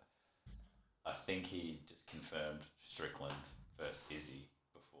 but I think he just confirmed Strickland versus Izzy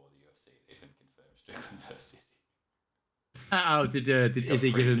before the UFC even confirmed Strickland versus Izzy. Oh, did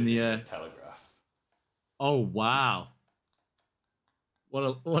Izzy give him the Telegraph? Oh wow!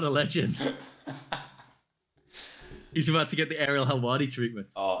 What a legend! He's about to get the Ariel Helwani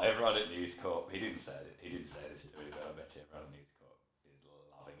treatment. Oh, everyone at News Corp. He didn't say this to me, but I bet you everyone at News Corp is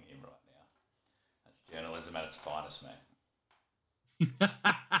loving him right now. That's journalism at its finest, mate.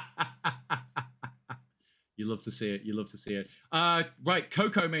 You love to see it. Right,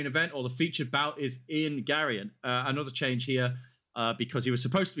 Coco main event, or the featured bout, is Ian Garrion. Another change here because he was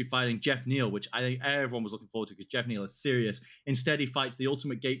supposed to be fighting Jeff Neal, which I think everyone was looking forward to because Jeff Neal is serious. Instead, he fights the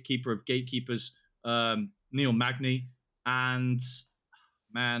ultimate gatekeeper of gatekeepers, Neil Magny. And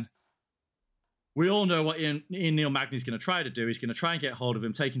man, we all know what Ian Neil Magny is going to try to do. He's going to try and get hold of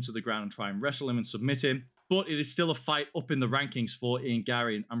him, take him to the ground and try and wrestle him and submit him. But it is still a fight up in the rankings for Ian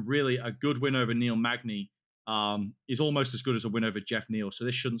Garrion. And really, a good win over Neil Magny is almost as good as a win over Jeff Neal. So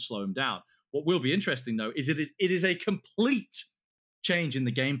this shouldn't slow him down. What will be interesting, though, is it is a complete change in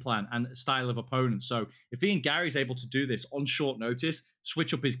the game plan and style of opponent. So if Ian Gary's able to do this on short notice,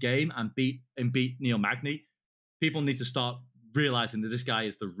 switch up his game and beat Neil Magny, people need to start realizing that this guy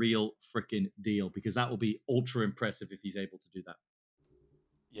is the real freaking deal, because that will be ultra impressive if he's able to do that.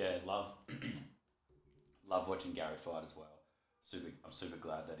 Yeah, love watching Gary fight as well. I'm super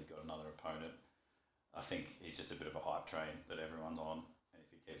glad that he got another opponent. I think he's just a bit of a hype train that everyone's on, and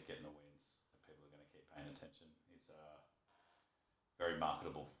if he keeps getting the wins, people are going to keep paying attention. He's very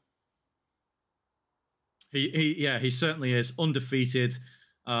marketable. He certainly is undefeated.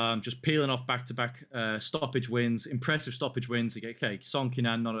 Just peeling off back-to-back stoppage wins, impressive stoppage wins. Okay, Song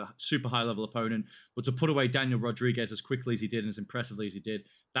Kinan, not a super high-level opponent, but to put away Daniel Rodriguez as quickly as he did and as impressively as he did,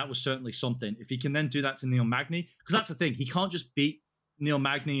 that was certainly something. If he can then do that to Neil Magny, because that's the thing, he can't just beat Neil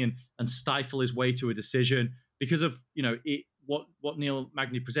Magny and stifle his way to a decision because of what Neil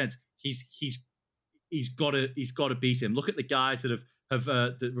Magny presents. He's got to beat him. Look at the guys that have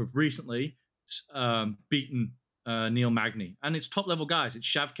recently beaten Neil Magny, and it's top level guys. It's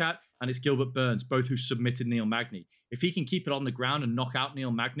Shavkat and it's Gilbert Burns, both who submitted Neil Magny. If he can keep it on the ground and knock out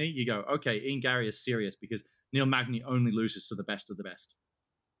Neil Magny, you go, okay, Ian Gary is serious, because Neil Magny only loses to the best of the best.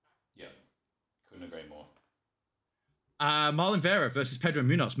 Yeah, couldn't agree more. Marlon Vera versus Pedro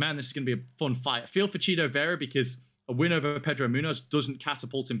Munoz. Man, this is going to be a fun fight. I feel for Chito Vera because a win over Pedro Munoz doesn't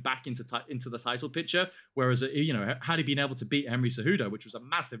catapult him back into the title picture. Whereas, had he been able to beat Henry Cejudo, which was a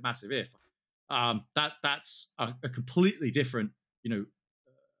massive, massive if, that's a completely different,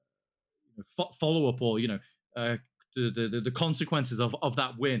 follow up, or the consequences of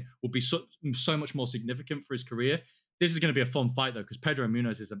that win would be so much more significant for his career. This is going to be a fun fight though, because Pedro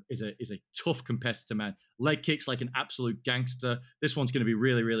Munoz is a tough competitor, man. Leg kicks like an absolute gangster. This one's going to be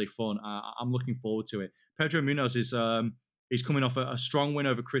really, really fun. I'm looking forward to it. Pedro Munoz is he's coming off a strong win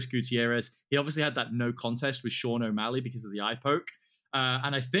over Chris Gutierrez. He obviously had that no contest with Sean O'Malley because of the eye poke.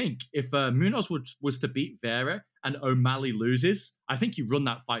 And I think if Munoz was to beat Vera and O'Malley loses, I think you run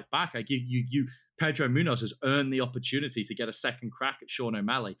that fight back. I give you Pedro Munoz has earned the opportunity to get a second crack at Sean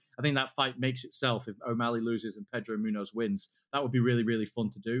O'Malley. I think that fight makes itself if O'Malley loses and Pedro Munoz wins. That would be really, really fun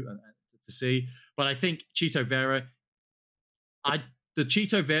to do and to see. But I think Chito Vera, the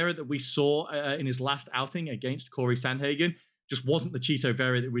Chito Vera that we saw in his last outing against Corey Sandhagen just wasn't the Chito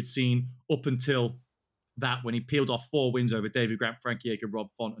Vera that we'd seen up until that, when he peeled off 4 wins over David Grant, Frankie Edgar, Rob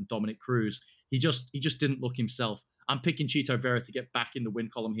Font, and Dominic Cruz. He just didn't look himself. I'm picking Chito Vera to get back in the win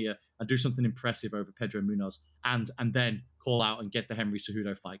column here and do something impressive over Pedro Munoz, and then call out and get the Henry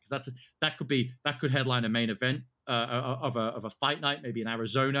Cejudo fight, because that could headline a main event of a fight night, maybe in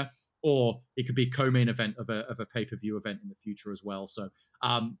Arizona, or it could be co-main event of a pay-per-view event in the future as well. So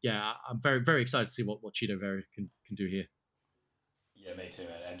yeah, I'm very, very excited to see what Chito Vera can do here. Yeah, me too,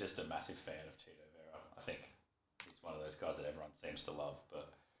 man. And just a massive fan of Chito Vera. I think he's one of those guys that everyone seems to love,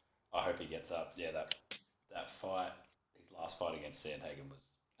 but I hope he gets up. Yeah, that fight, his last fight against Sandhagen was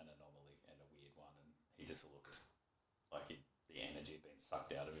an anomaly and a weird one, and he just looked like the energy had been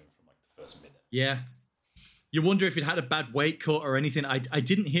sucked out of him from like the first minute. Yeah. You wonder if it had a bad weight cut or anything. I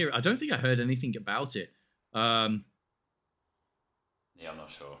didn't hear it. I don't think I heard anything about it. Yeah, I'm not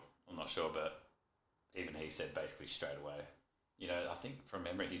sure, but even he said basically straight away, you know, I think from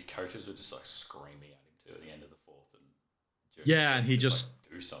memory, his coaches were just like screaming at him too at the end of the 4th. And he just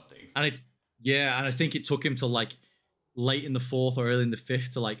like, do something. And I think it took him to like late in the 4th or early in the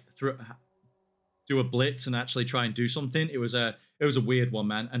 5th to like do a blitz and actually try and do something. It was a weird one,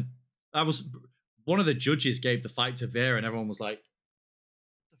 man. And that was one of the judges gave the fight to Vera, and everyone was like,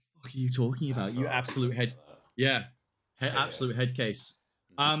 "What the fuck are you talking about? That's You right. absolute head, absolute head case."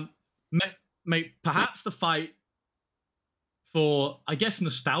 Mate, perhaps the fight, for I guess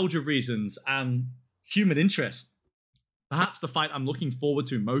nostalgia reasons and human interest, perhaps the fight I'm looking forward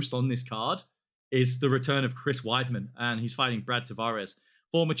to most on this card is the return of Chris Weidman, and he's fighting Brad Tavares,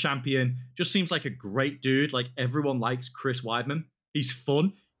 former champion. Just seems like a great dude. Like, everyone likes Chris Weidman. He's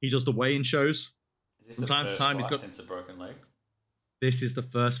fun. He does the weigh-in shows. Is this From the time first to time, fight he's got since the broken leg? This is the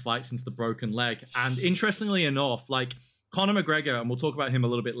first fight since the broken leg. And interestingly enough, like Conor McGregor, and we'll talk about him a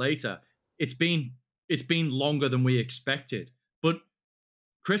little bit later, it's been longer than we expected. But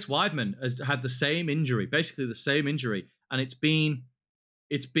Chris Weidman has had the same injury, basically the same injury, and it's been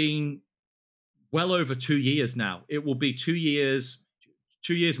well over 2 years now. It will be 2 years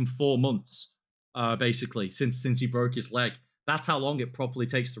and 4 months, basically, since he broke his leg. That's how long it properly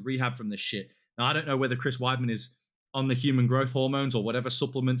takes to rehab from this shit. Now, I don't know whether Chris Weidman is on the human growth hormones or whatever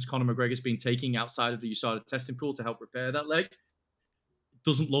supplements Conor McGregor's been taking outside of the USADA testing pool to help repair that leg. It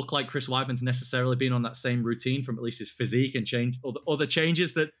doesn't look like Chris Weidman's necessarily been on that same routine from at least his physique and change or the other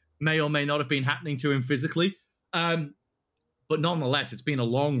changes that may or may not have been happening to him physically. But nonetheless, it's been a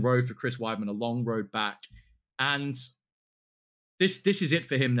long road for Chris Weidman, a long road back. And this is it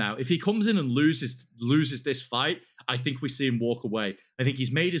for him now. If he comes in and loses this fight, I think we see him walk away. I think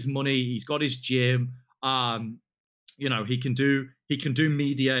he's made his money. He's got his gym. You know, he can do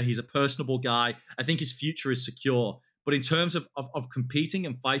media. He's a personable guy. I think his future is secure. But in terms of competing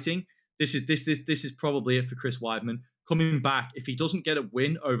and fighting, this is probably it for Chris Weidman. Coming back, if he doesn't get a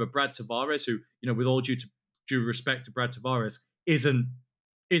win over Brad Tavares, who, you know, with all due respect to Brad Tavares, isn't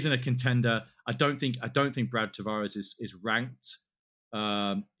a contender. I don't think Brad Tavares is ranked.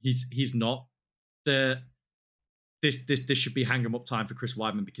 He's not. This should be hang him up time for Chris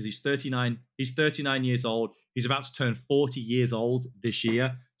Weidman, because he's 39. He's 39 years old. He's about to turn 40 years old this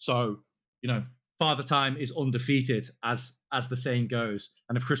year. So, you know, Father Time is undefeated, as the saying goes.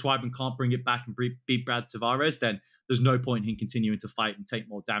 And if Chris Weidman can't bring it back and beat Brad Tavares, then there's no point in continuing to fight and take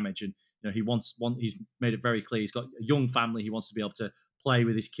more damage. And, you know, he's made it very clear he's got a young family. He wants to be able to play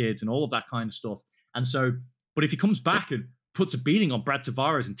with his kids and all of that kind of stuff. And so, but if he comes back and puts a beating on Brad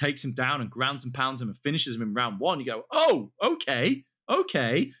Tavares and takes him down and grounds and pounds him and finishes him in round 1, you go, oh, okay.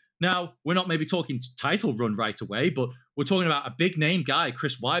 Now, we're not maybe talking title run right away, but we're talking about a big name guy,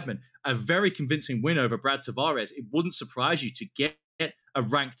 Chris Weidman, a very convincing win over Brad Tavares. It wouldn't surprise you to get a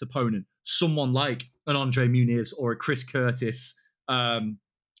ranked opponent, someone like an Andre Muniz or a Chris Curtis,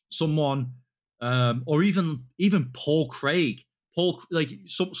 someone, or even Paul Craig.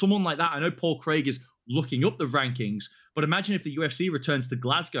 Someone like that. I know Paul Craig is looking up the rankings, but imagine if the UFC returns to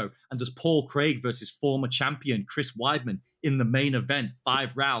Glasgow and does Paul Craig versus former champion Chris Weidman in the main event,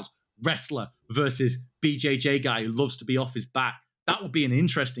 5 rounds. wrestler versus BJJ guy who loves to be off his back. That would be an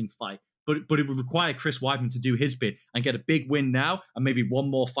interesting fight. But it would require Chris Weidman to do his bit and get a big win now and maybe one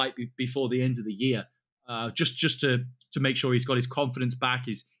more fight before the end of the year, just to make sure he's got his confidence back.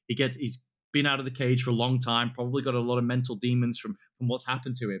 He's been out of the cage for a long time, probably got a lot of mental demons from what's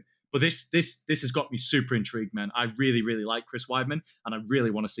happened to him. But this has got me super intrigued, man. I really, really like Chris Weidman, and I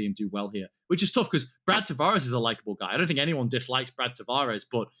really want to see him do well here, which is tough because Brad Tavares is a likable guy. I don't think anyone dislikes Brad Tavares,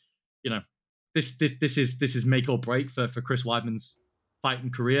 but this is make or break for Chris Weidman's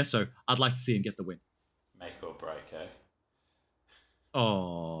fighting career. So I'd like to see him get the win. Make or break, eh?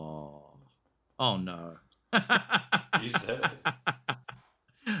 Oh no. You said it.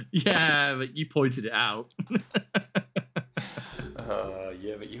 Yeah, but you pointed it out.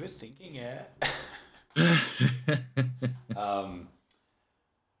 Yeah, but you were thinking it.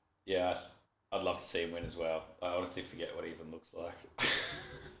 Yeah, I'd love to see him win as well. I honestly forget what he even looks like.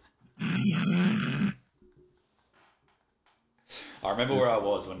 I remember where I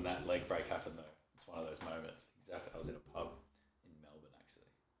was when that leg break happened, though. It's one of those moments. Exactly. I was in a pub in Melbourne, actually.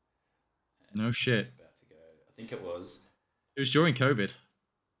 And No shit. I was about to go. I think it was. It was during COVID.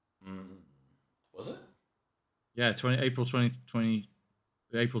 Was it? Yeah, April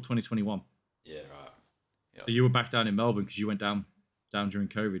 2021. Yeah, right. Yeah. So you were back down in Melbourne because you went down during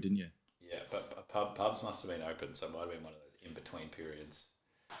COVID, didn't you? Yeah, but pubs must have been open, so it might have been one of those in between periods.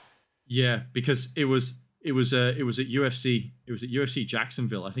 Yeah, because it was at UFC. It was at UFC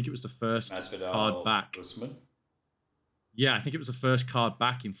Jacksonville. I think it was the first Masvidal, card back. Usman. Yeah, I think it was the first card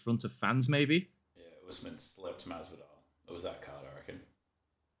back in front of fans, maybe. Yeah, Usman slept Masvidal. It was that card, I reckon.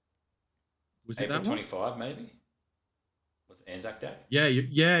 Was it April that one? 25, maybe? Was it Anzac Day? Yeah,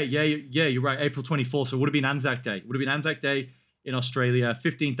 you're right. April 24th. So it would have been Anzac Day. It would have been Anzac Day in Australia,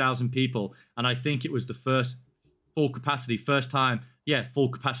 15,000 people. And I think it was the first full capacity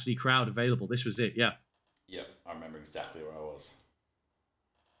crowd available. This was it, yeah. Yep, I remember exactly where I was.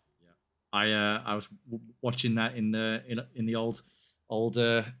 Yeah. I was watching that in the old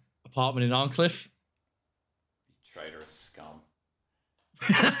apartment in Arncliffe. You traitorous scum.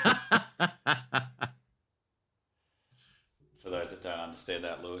 For those that don't understand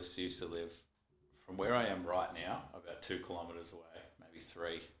that, Lewis used to live from where I am right now, about 2 kilometers away, maybe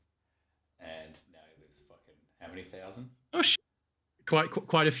 3, and now he lives fucking how many thousand? Oh shit!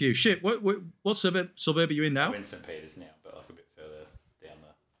 Quite a few. Shit. What suburb are you in now? I'm in St. Peters now, but like a bit further down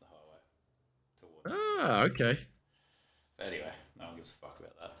the highway towards. Ah, okay. But anyway, no one gives a fuck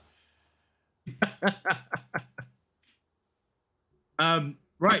about that.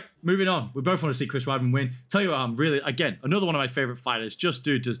 Right, moving on. We both want to see Chris Weidman win. Tell you what, I'm really, again, another one of my favorite fighters. Just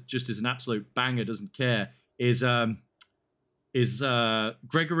is an absolute banger, doesn't care. Is Gregory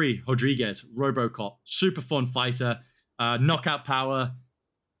Rodriguez, RoboCop. Super fun fighter, knockout power,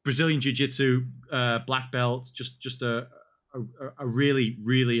 Brazilian Jiu-Jitsu, black belt. Just a really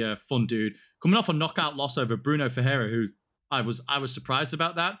really fun dude. Coming off a knockout loss over Bruno Ferreira, who I was surprised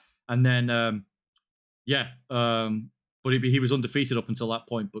about that, and then but he was undefeated up until that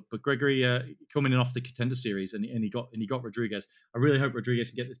point. But Gregory coming in off the Contender Series, and he got Rodriguez. I really hope Rodriguez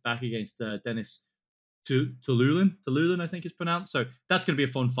can get this back against Dennis Tululin, I think it's pronounced. So that's going to be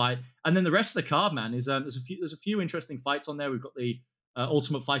a fun fight. And then the rest of the card, man, is there's a few interesting fights on there. We've got the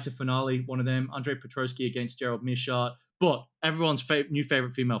Ultimate Fighter finale, one of them, Andre Petroski against Gerald Meerschaert. But everyone's new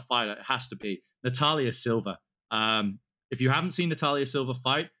favorite female fighter has to be Natalia Silva. If you haven't seen Natalia Silva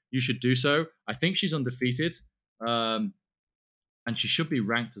fight, you should do so. I think she's undefeated. And she should be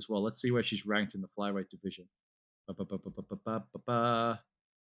ranked as well. Let's see where she's ranked in the flyweight division.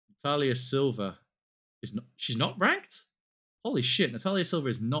 Natalia Silva she's not ranked? Holy shit, Natalia Silva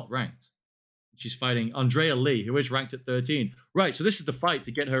is not ranked. She's fighting Andrea Lee, who is ranked at 13. Right, so this is the fight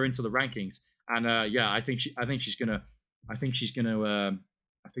to get her into the rankings. And I think she's gonna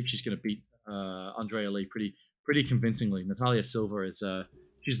beat Andrea Lee pretty convincingly. Natalia Silva is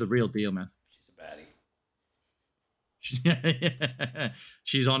she's the real deal, man. She's a baddie.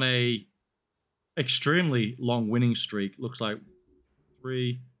 She's on a extremely long winning streak. Looks like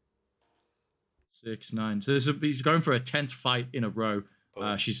 3, 6, 9. So he's going for a 10th fight in a row.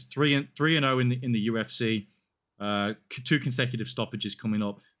 She's 3-0 in the UFC. 2 consecutive stoppages coming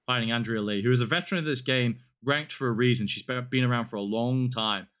up. Fighting Andrea Lee, who is a veteran of this game, ranked for a reason. She's been around for a long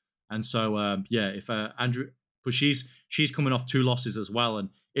time, and so but she's coming off 2 losses as well.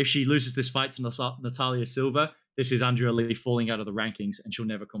 And if she loses this fight to Natalia Silva, this is Andrea Lee falling out of the rankings, and she'll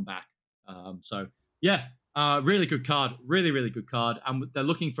never come back. Really good card, really good card. And they're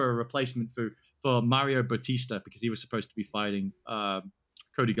looking for a replacement for Mario Bautista because he was supposed to be fighting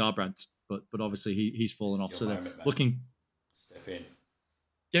Cody Garbrandt, but obviously he's fallen off. So they're looking. Step in.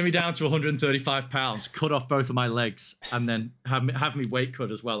 Get me down to 135 pounds, cut off both of my legs, and then have me weight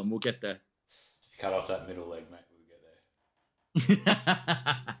cut as well, and we'll get there. Just cut off that middle leg, mate. We'll get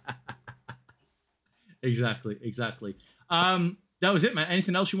there. Exactly. That was it, man.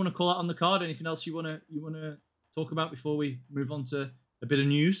 Anything else you want to call out on the card? Anything else you wanna talk about before we move on to a bit of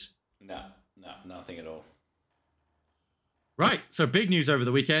news? No, nothing at all. Right. So big news over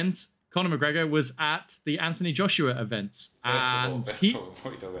the weekend. Conor McGregor was at the Anthony Joshua event, and First he. of all,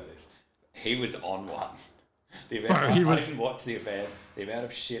 before we talk about this, he was on one. The Bro, event, he I was- didn't watch the event. The amount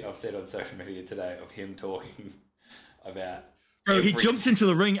of shit I've said on social media today of him talking about. Bro, he every- jumped into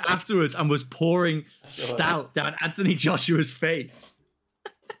the ring afterwards and was pouring stout down Anthony Joshua's face.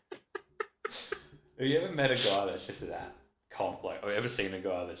 Have you ever met a guy that's just that like, or ever seen a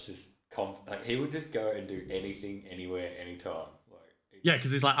guy that's just like, he would just go and do anything, anywhere, anytime. Yeah,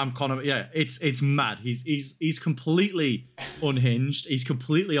 because he's like, I'm Conor. Yeah, it's mad. He's completely unhinged. He's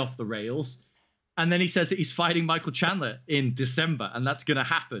completely off the rails. And then he says that he's fighting Michael Chandler in December, and that's gonna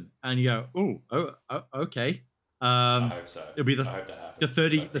happen. And you go, oh, okay. I hope so. It'll be I hope that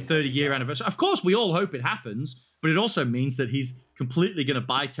happens. the 30 year anniversary. Of course, we all hope it happens, but it also means that he's completely going to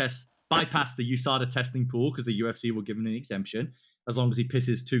bypass the USADA testing pool because the UFC will give him an exemption. As long as he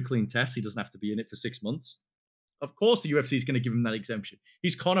pisses 2 clean tests, he doesn't have to be in it for 6 months. Of course, the UFC is going to give him that exemption.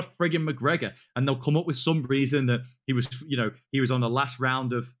 He's Conor friggin' McGregor, and they'll come up with some reason that he was on the last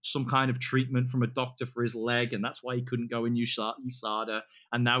round of some kind of treatment from a doctor for his leg, and that's why he couldn't go in USADA.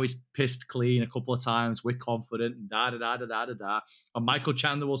 And now he's pissed clean a couple of times. We're confident, and da da da da da da da. And Michael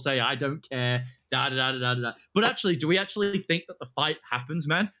Chandler will say, "I don't care." Da da da da da da. But actually, do we actually think that the fight happens,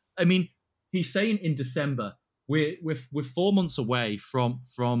 man? I mean, he's saying in December. We're 4 months away from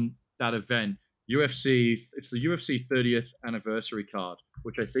that event. It's the UFC 30th anniversary card,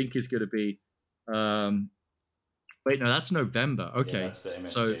 which I think is going to be. Wait, no, that's November. Okay, Yeah, that's the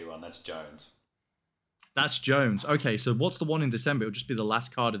MSG one. That's Jones. That's Jones. Okay, so what's the one in December? It'll just be the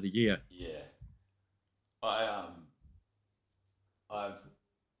last card of the year. Yeah,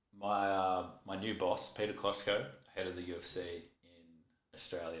 my new boss, Peter Kloshko, head of the UFC in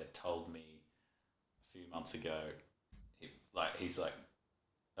Australia, told me a few months ago. He's like.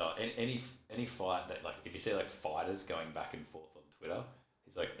 Oh, any fight that, like, if you see like fighters going back and forth on Twitter,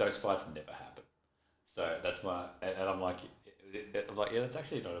 he's like, those fights never happen. So that's and I'm like, yeah, that's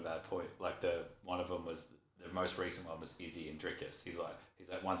actually not a bad point. Like one of them was the most recent one was Izzy and Dricus. He's like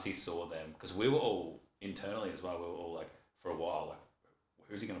once he saw them, because we were all internally as well, we were all like for a while like,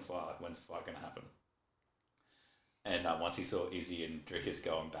 who's he gonna fight? Like, when's the fight gonna happen? And once he saw Izzy and Dricus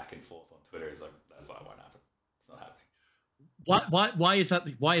going back and forth on Twitter, he's like, that fight won't happen. It's not happening. Why is that?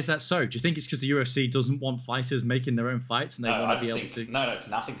 Why is that so? Do you think it's because the UFC doesn't want fighters making their own fights and they want to be able to? No, it's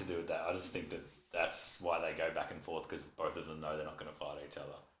nothing to do with that. I just think that's why they go back and forth, because both of them know they're not going to fight each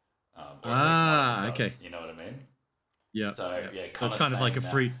other. Okay. You know what I mean? Yeah. So yeah, so it's kind of like a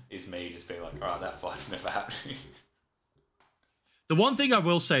free. Is me just being like, all right, that fight's never happening. The one thing I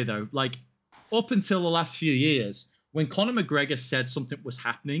will say though, like up until the last few years, when Conor McGregor said something was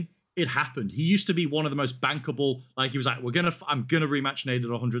happening, it happened. He used to be one of the most bankable. Like, he was like, I'm gonna rematch Nate at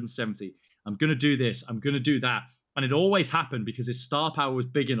 170. I'm gonna do this. I'm gonna do that. And it always happened because his star power was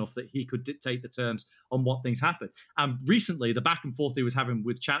big enough that he could dictate the terms on what things happen. And recently, the back and forth he was having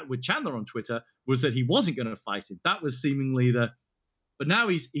with Chandler on Twitter was that he wasn't going to fight him. That was seemingly but now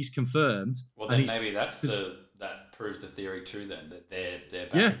he's confirmed. Well, then maybe that proves the theory too. Then that their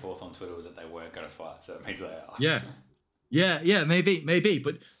back and forth on Twitter was that they weren't going to fight. So it means they are. Yeah. Yeah, maybe.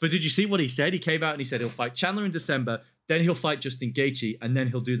 But did you see what he said? He came out and he said he'll fight Chandler in December, then he'll fight Justin Gaethje, and then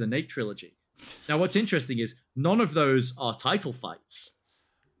he'll do the Nate trilogy. Now, what's interesting is none of those are title fights,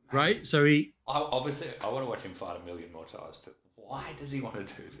 right? So obviously, I want to watch him fight a million more times, but why does he want to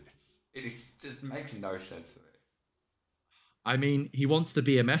do this? Just makes no sense to me. I mean, he wants the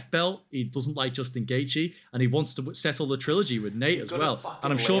BMF belt. He doesn't like Justin Gaethje, and he wants to settle the trilogy with Nate as well.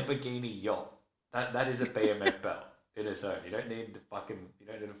 And I'm sure Lamborghini yacht. That is a BMF belt. It is so. You don't need to fight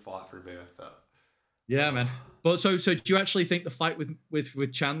for a BMF belt. Yeah, man. But so do you actually think the fight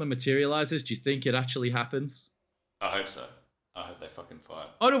with Chandler materializes? Do you think it actually happens? I hope so. I hope they fucking fight.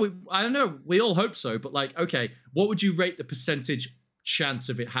 Oh no, I don't know. We all hope so, but like, okay, what would you rate the percentage chance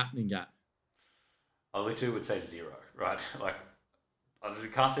of it happening at? I literally would say 0, right? Like, I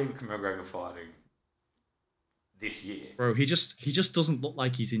can't see McGregor fighting this year. Bro, he just doesn't look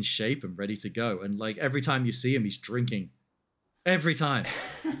like he's in shape and ready to go. And like every time you see him, he's drinking. Every time.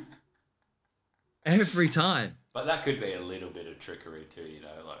 Every time. But that could be a little bit of trickery too, you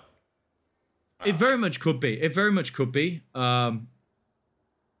know, like. It very much could be. Who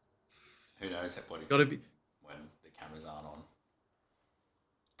knows what he's gotta be when the cameras aren't on.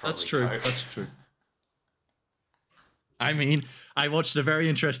 That's Probably true. Coke. That's true. I mean, I watched a very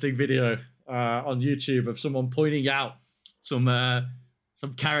interesting video on YouTube of someone pointing out some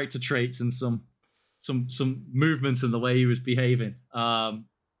character traits and some movements in the way he was behaving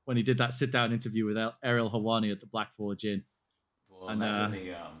when he did that sit down interview with Ariel Hawani at the Black Forge Inn. Well, And,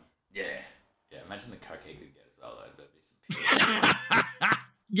 imagine imagine the coke he could get as well. Though. That'd be some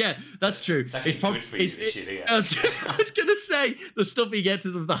yeah, that's true. It's actually good for you to be shitting at. I was gonna say the stuff he gets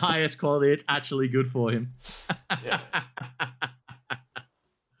is of the highest quality. It's actually good for him. Yeah.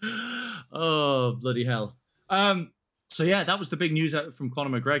 Oh, bloody hell. So yeah, that was the big news out from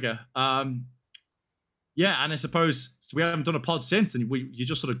Conor McGregor. Yeah, and I suppose so we haven't done a pod since, and you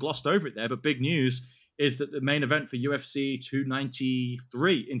just sort of glossed over it there. But big news is that the main event for UFC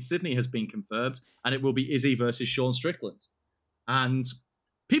 293 in Sydney has been confirmed, and it will be Izzy versus Sean Strickland. And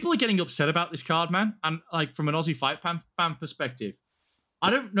people are getting upset about this card, man. And like from an Aussie fight fan perspective, I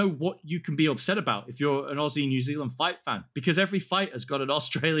don't know what you can be upset about if you're an Aussie New Zealand fight fan, because every fight has got an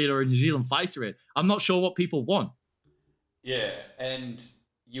Australian or a New Zealand fighter in. I'm not sure what people want. Yeah, and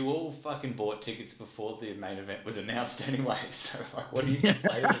you all fucking bought tickets before the main event was announced anyway. So like, what are you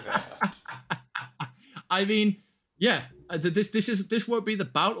complaining about? I mean, yeah, this won't be the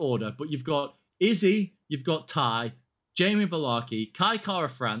bout order, but you've got Izzy, you've got Ty, Jamie Bellarkey, Kai Kara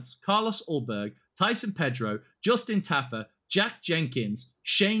France, Carlos Ulberg, Tyson Pedro, Justin Taffer, Jack Jenkins,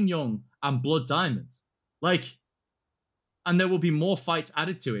 Shane Young, and Blood Diamond. Like, and there will be more fights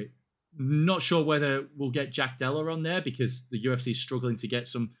added to it. Not sure whether we'll get Jack Della on there because the UFC is struggling to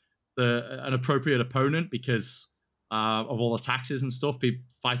get an appropriate opponent because of all the taxes and stuff.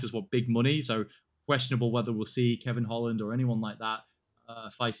 Fighters want big money, so questionable whether we'll see Kevin Holland or anyone like that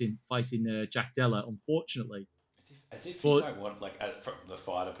fighting Jack Della, unfortunately. As if you don't want, like, from the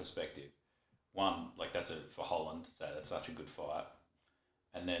fighter perspective, one, like, for Holland, so that's such a good fight.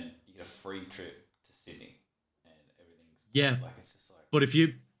 And then you get a free trip to Sydney and everything's like, it's just like...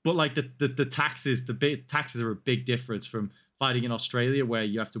 But like the taxes, the big taxes are a big difference from fighting in Australia where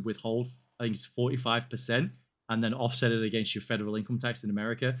you have to withhold, I think it's 45%, and then offset it against your federal income tax in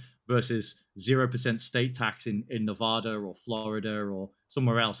America versus 0% state tax in Nevada or Florida or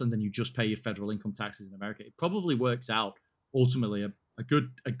somewhere else, and then you just pay your federal income taxes in America. It probably works out ultimately a good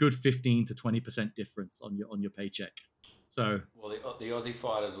 15 to 20% difference on your paycheck. So well, the Aussie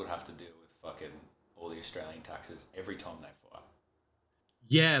fighters would have to deal with fucking all the Australian taxes every time they fight.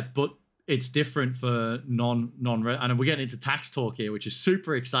 Yeah, but it's different for non and we're getting into tax talk here, which is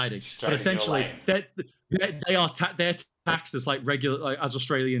super exciting. But essentially, they are they're taxed as like regular, like, as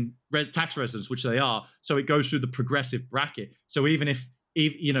Australian tax residents, which they are. So it goes through the progressive bracket. So even if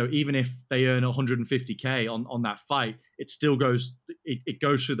they earn 150K on that fight, it still goes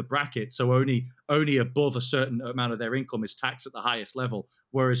through the bracket. So only above a certain amount of their income is taxed at the highest level.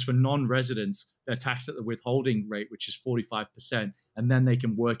 Whereas for non-residents, they're taxed at the withholding rate, which is 45%, and then they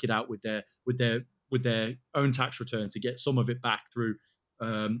can work it out with their own tax return to get some of it back through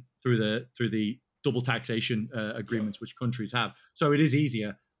the double taxation agreements which countries have. So it is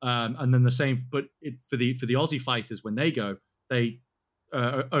easier. And then the same, but for the Aussie fighters, when they go,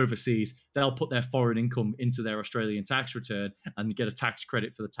 overseas, they'll put their foreign income into their Australian tax return and get a tax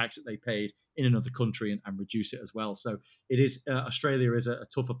credit for the tax that they paid in another country and reduce it as well. So it is Australia is a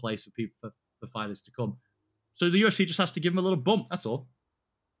tougher place for people for fighters to come. So the UFC just has to give them a little bump. That's all.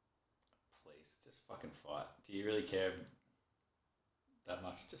 Please, just fucking fight. Do you really care that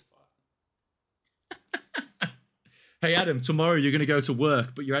much? Just fight. Hey Adam, tomorrow you're going to go to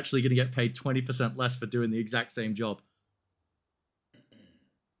work, but you're actually going to get paid 20% less for doing the exact same job.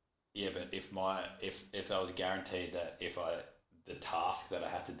 Yeah, but if I was guaranteed that the task that I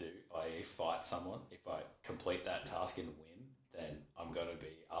had to do, i.e. fight someone, if I complete that task and win, then I'm going to be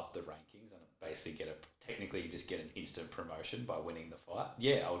up the rankings and basically technically just get an instant promotion by winning the fight.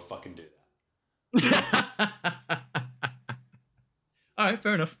 Yeah, I would fucking do that. All right,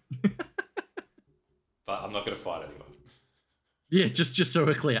 fair enough. But I'm not going to fight anyone. Yeah, just so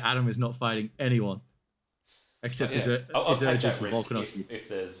we're clear, Adam is not fighting anyone. Except his urges for volcanosity. If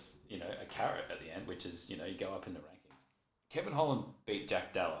there's, a carrot at the end, which is, you go up in the rankings. Kevin Holland beat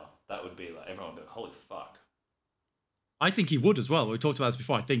Jack Della. That would be like, everyone would be like, holy fuck. I think he would as well. We talked about this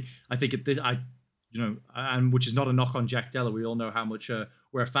before. I think and which is not a knock on Jack Della. We all know how much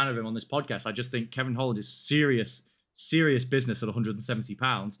we're a fan of him on this podcast. I just think Kevin Holland is serious business at 170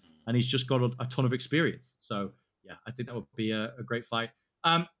 pounds, and he's just got a ton of experience. So yeah, I think that would be a great fight.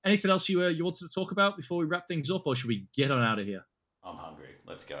 Anything else you wanted to talk about before we wrap things up, or should we get on out of here? I'm hungry.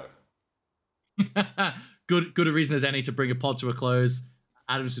 Let's go. Good a reason as any to bring a pod to a close.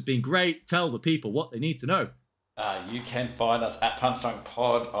 Adams has been great. Tell the people what they need to know. You can find us at Punch Drunk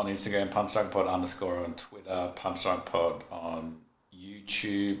Pod on Instagram, Punch Drunk Pod _ on Twitter, Punch Drunk Pod on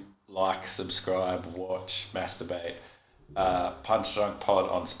YouTube. Like, subscribe, watch, masturbate. Punch Drunk Pod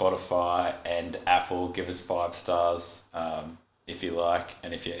on Spotify and Apple. Give us 5 stars if you like,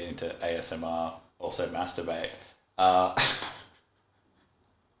 and if you're into ASMR, also masturbate.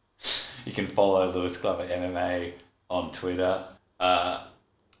 You can follow Lewis Glover MMA on Twitter.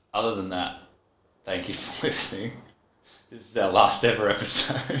 Other than that, thank you for listening. This is our last ever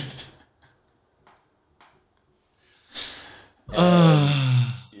episode.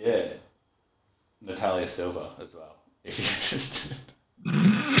 Yeah. Natalia Silva as well, if you're interested.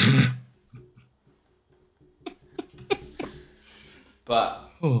 But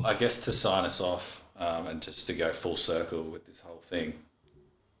I guess to sign us off and just to go full circle with this whole thing,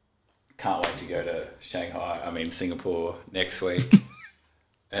 can't wait to go to Singapore next week.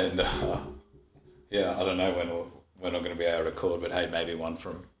 And yeah, I don't know when I'm going to be able to record, but hey, maybe one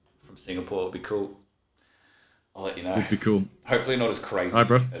from Singapore would be cool. I'll let you know. It'd be cool. Hopefully not as crazy All right,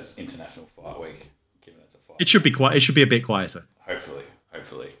 bro. as International Fight Week, given it's a fight. It should be quiet. It should be a bit quieter. Hopefully.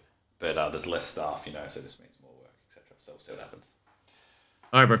 But there's less staff, so this means more work, etc. So we'll see what happens.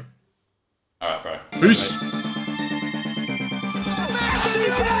 All right, bro. All right, bro. Peace.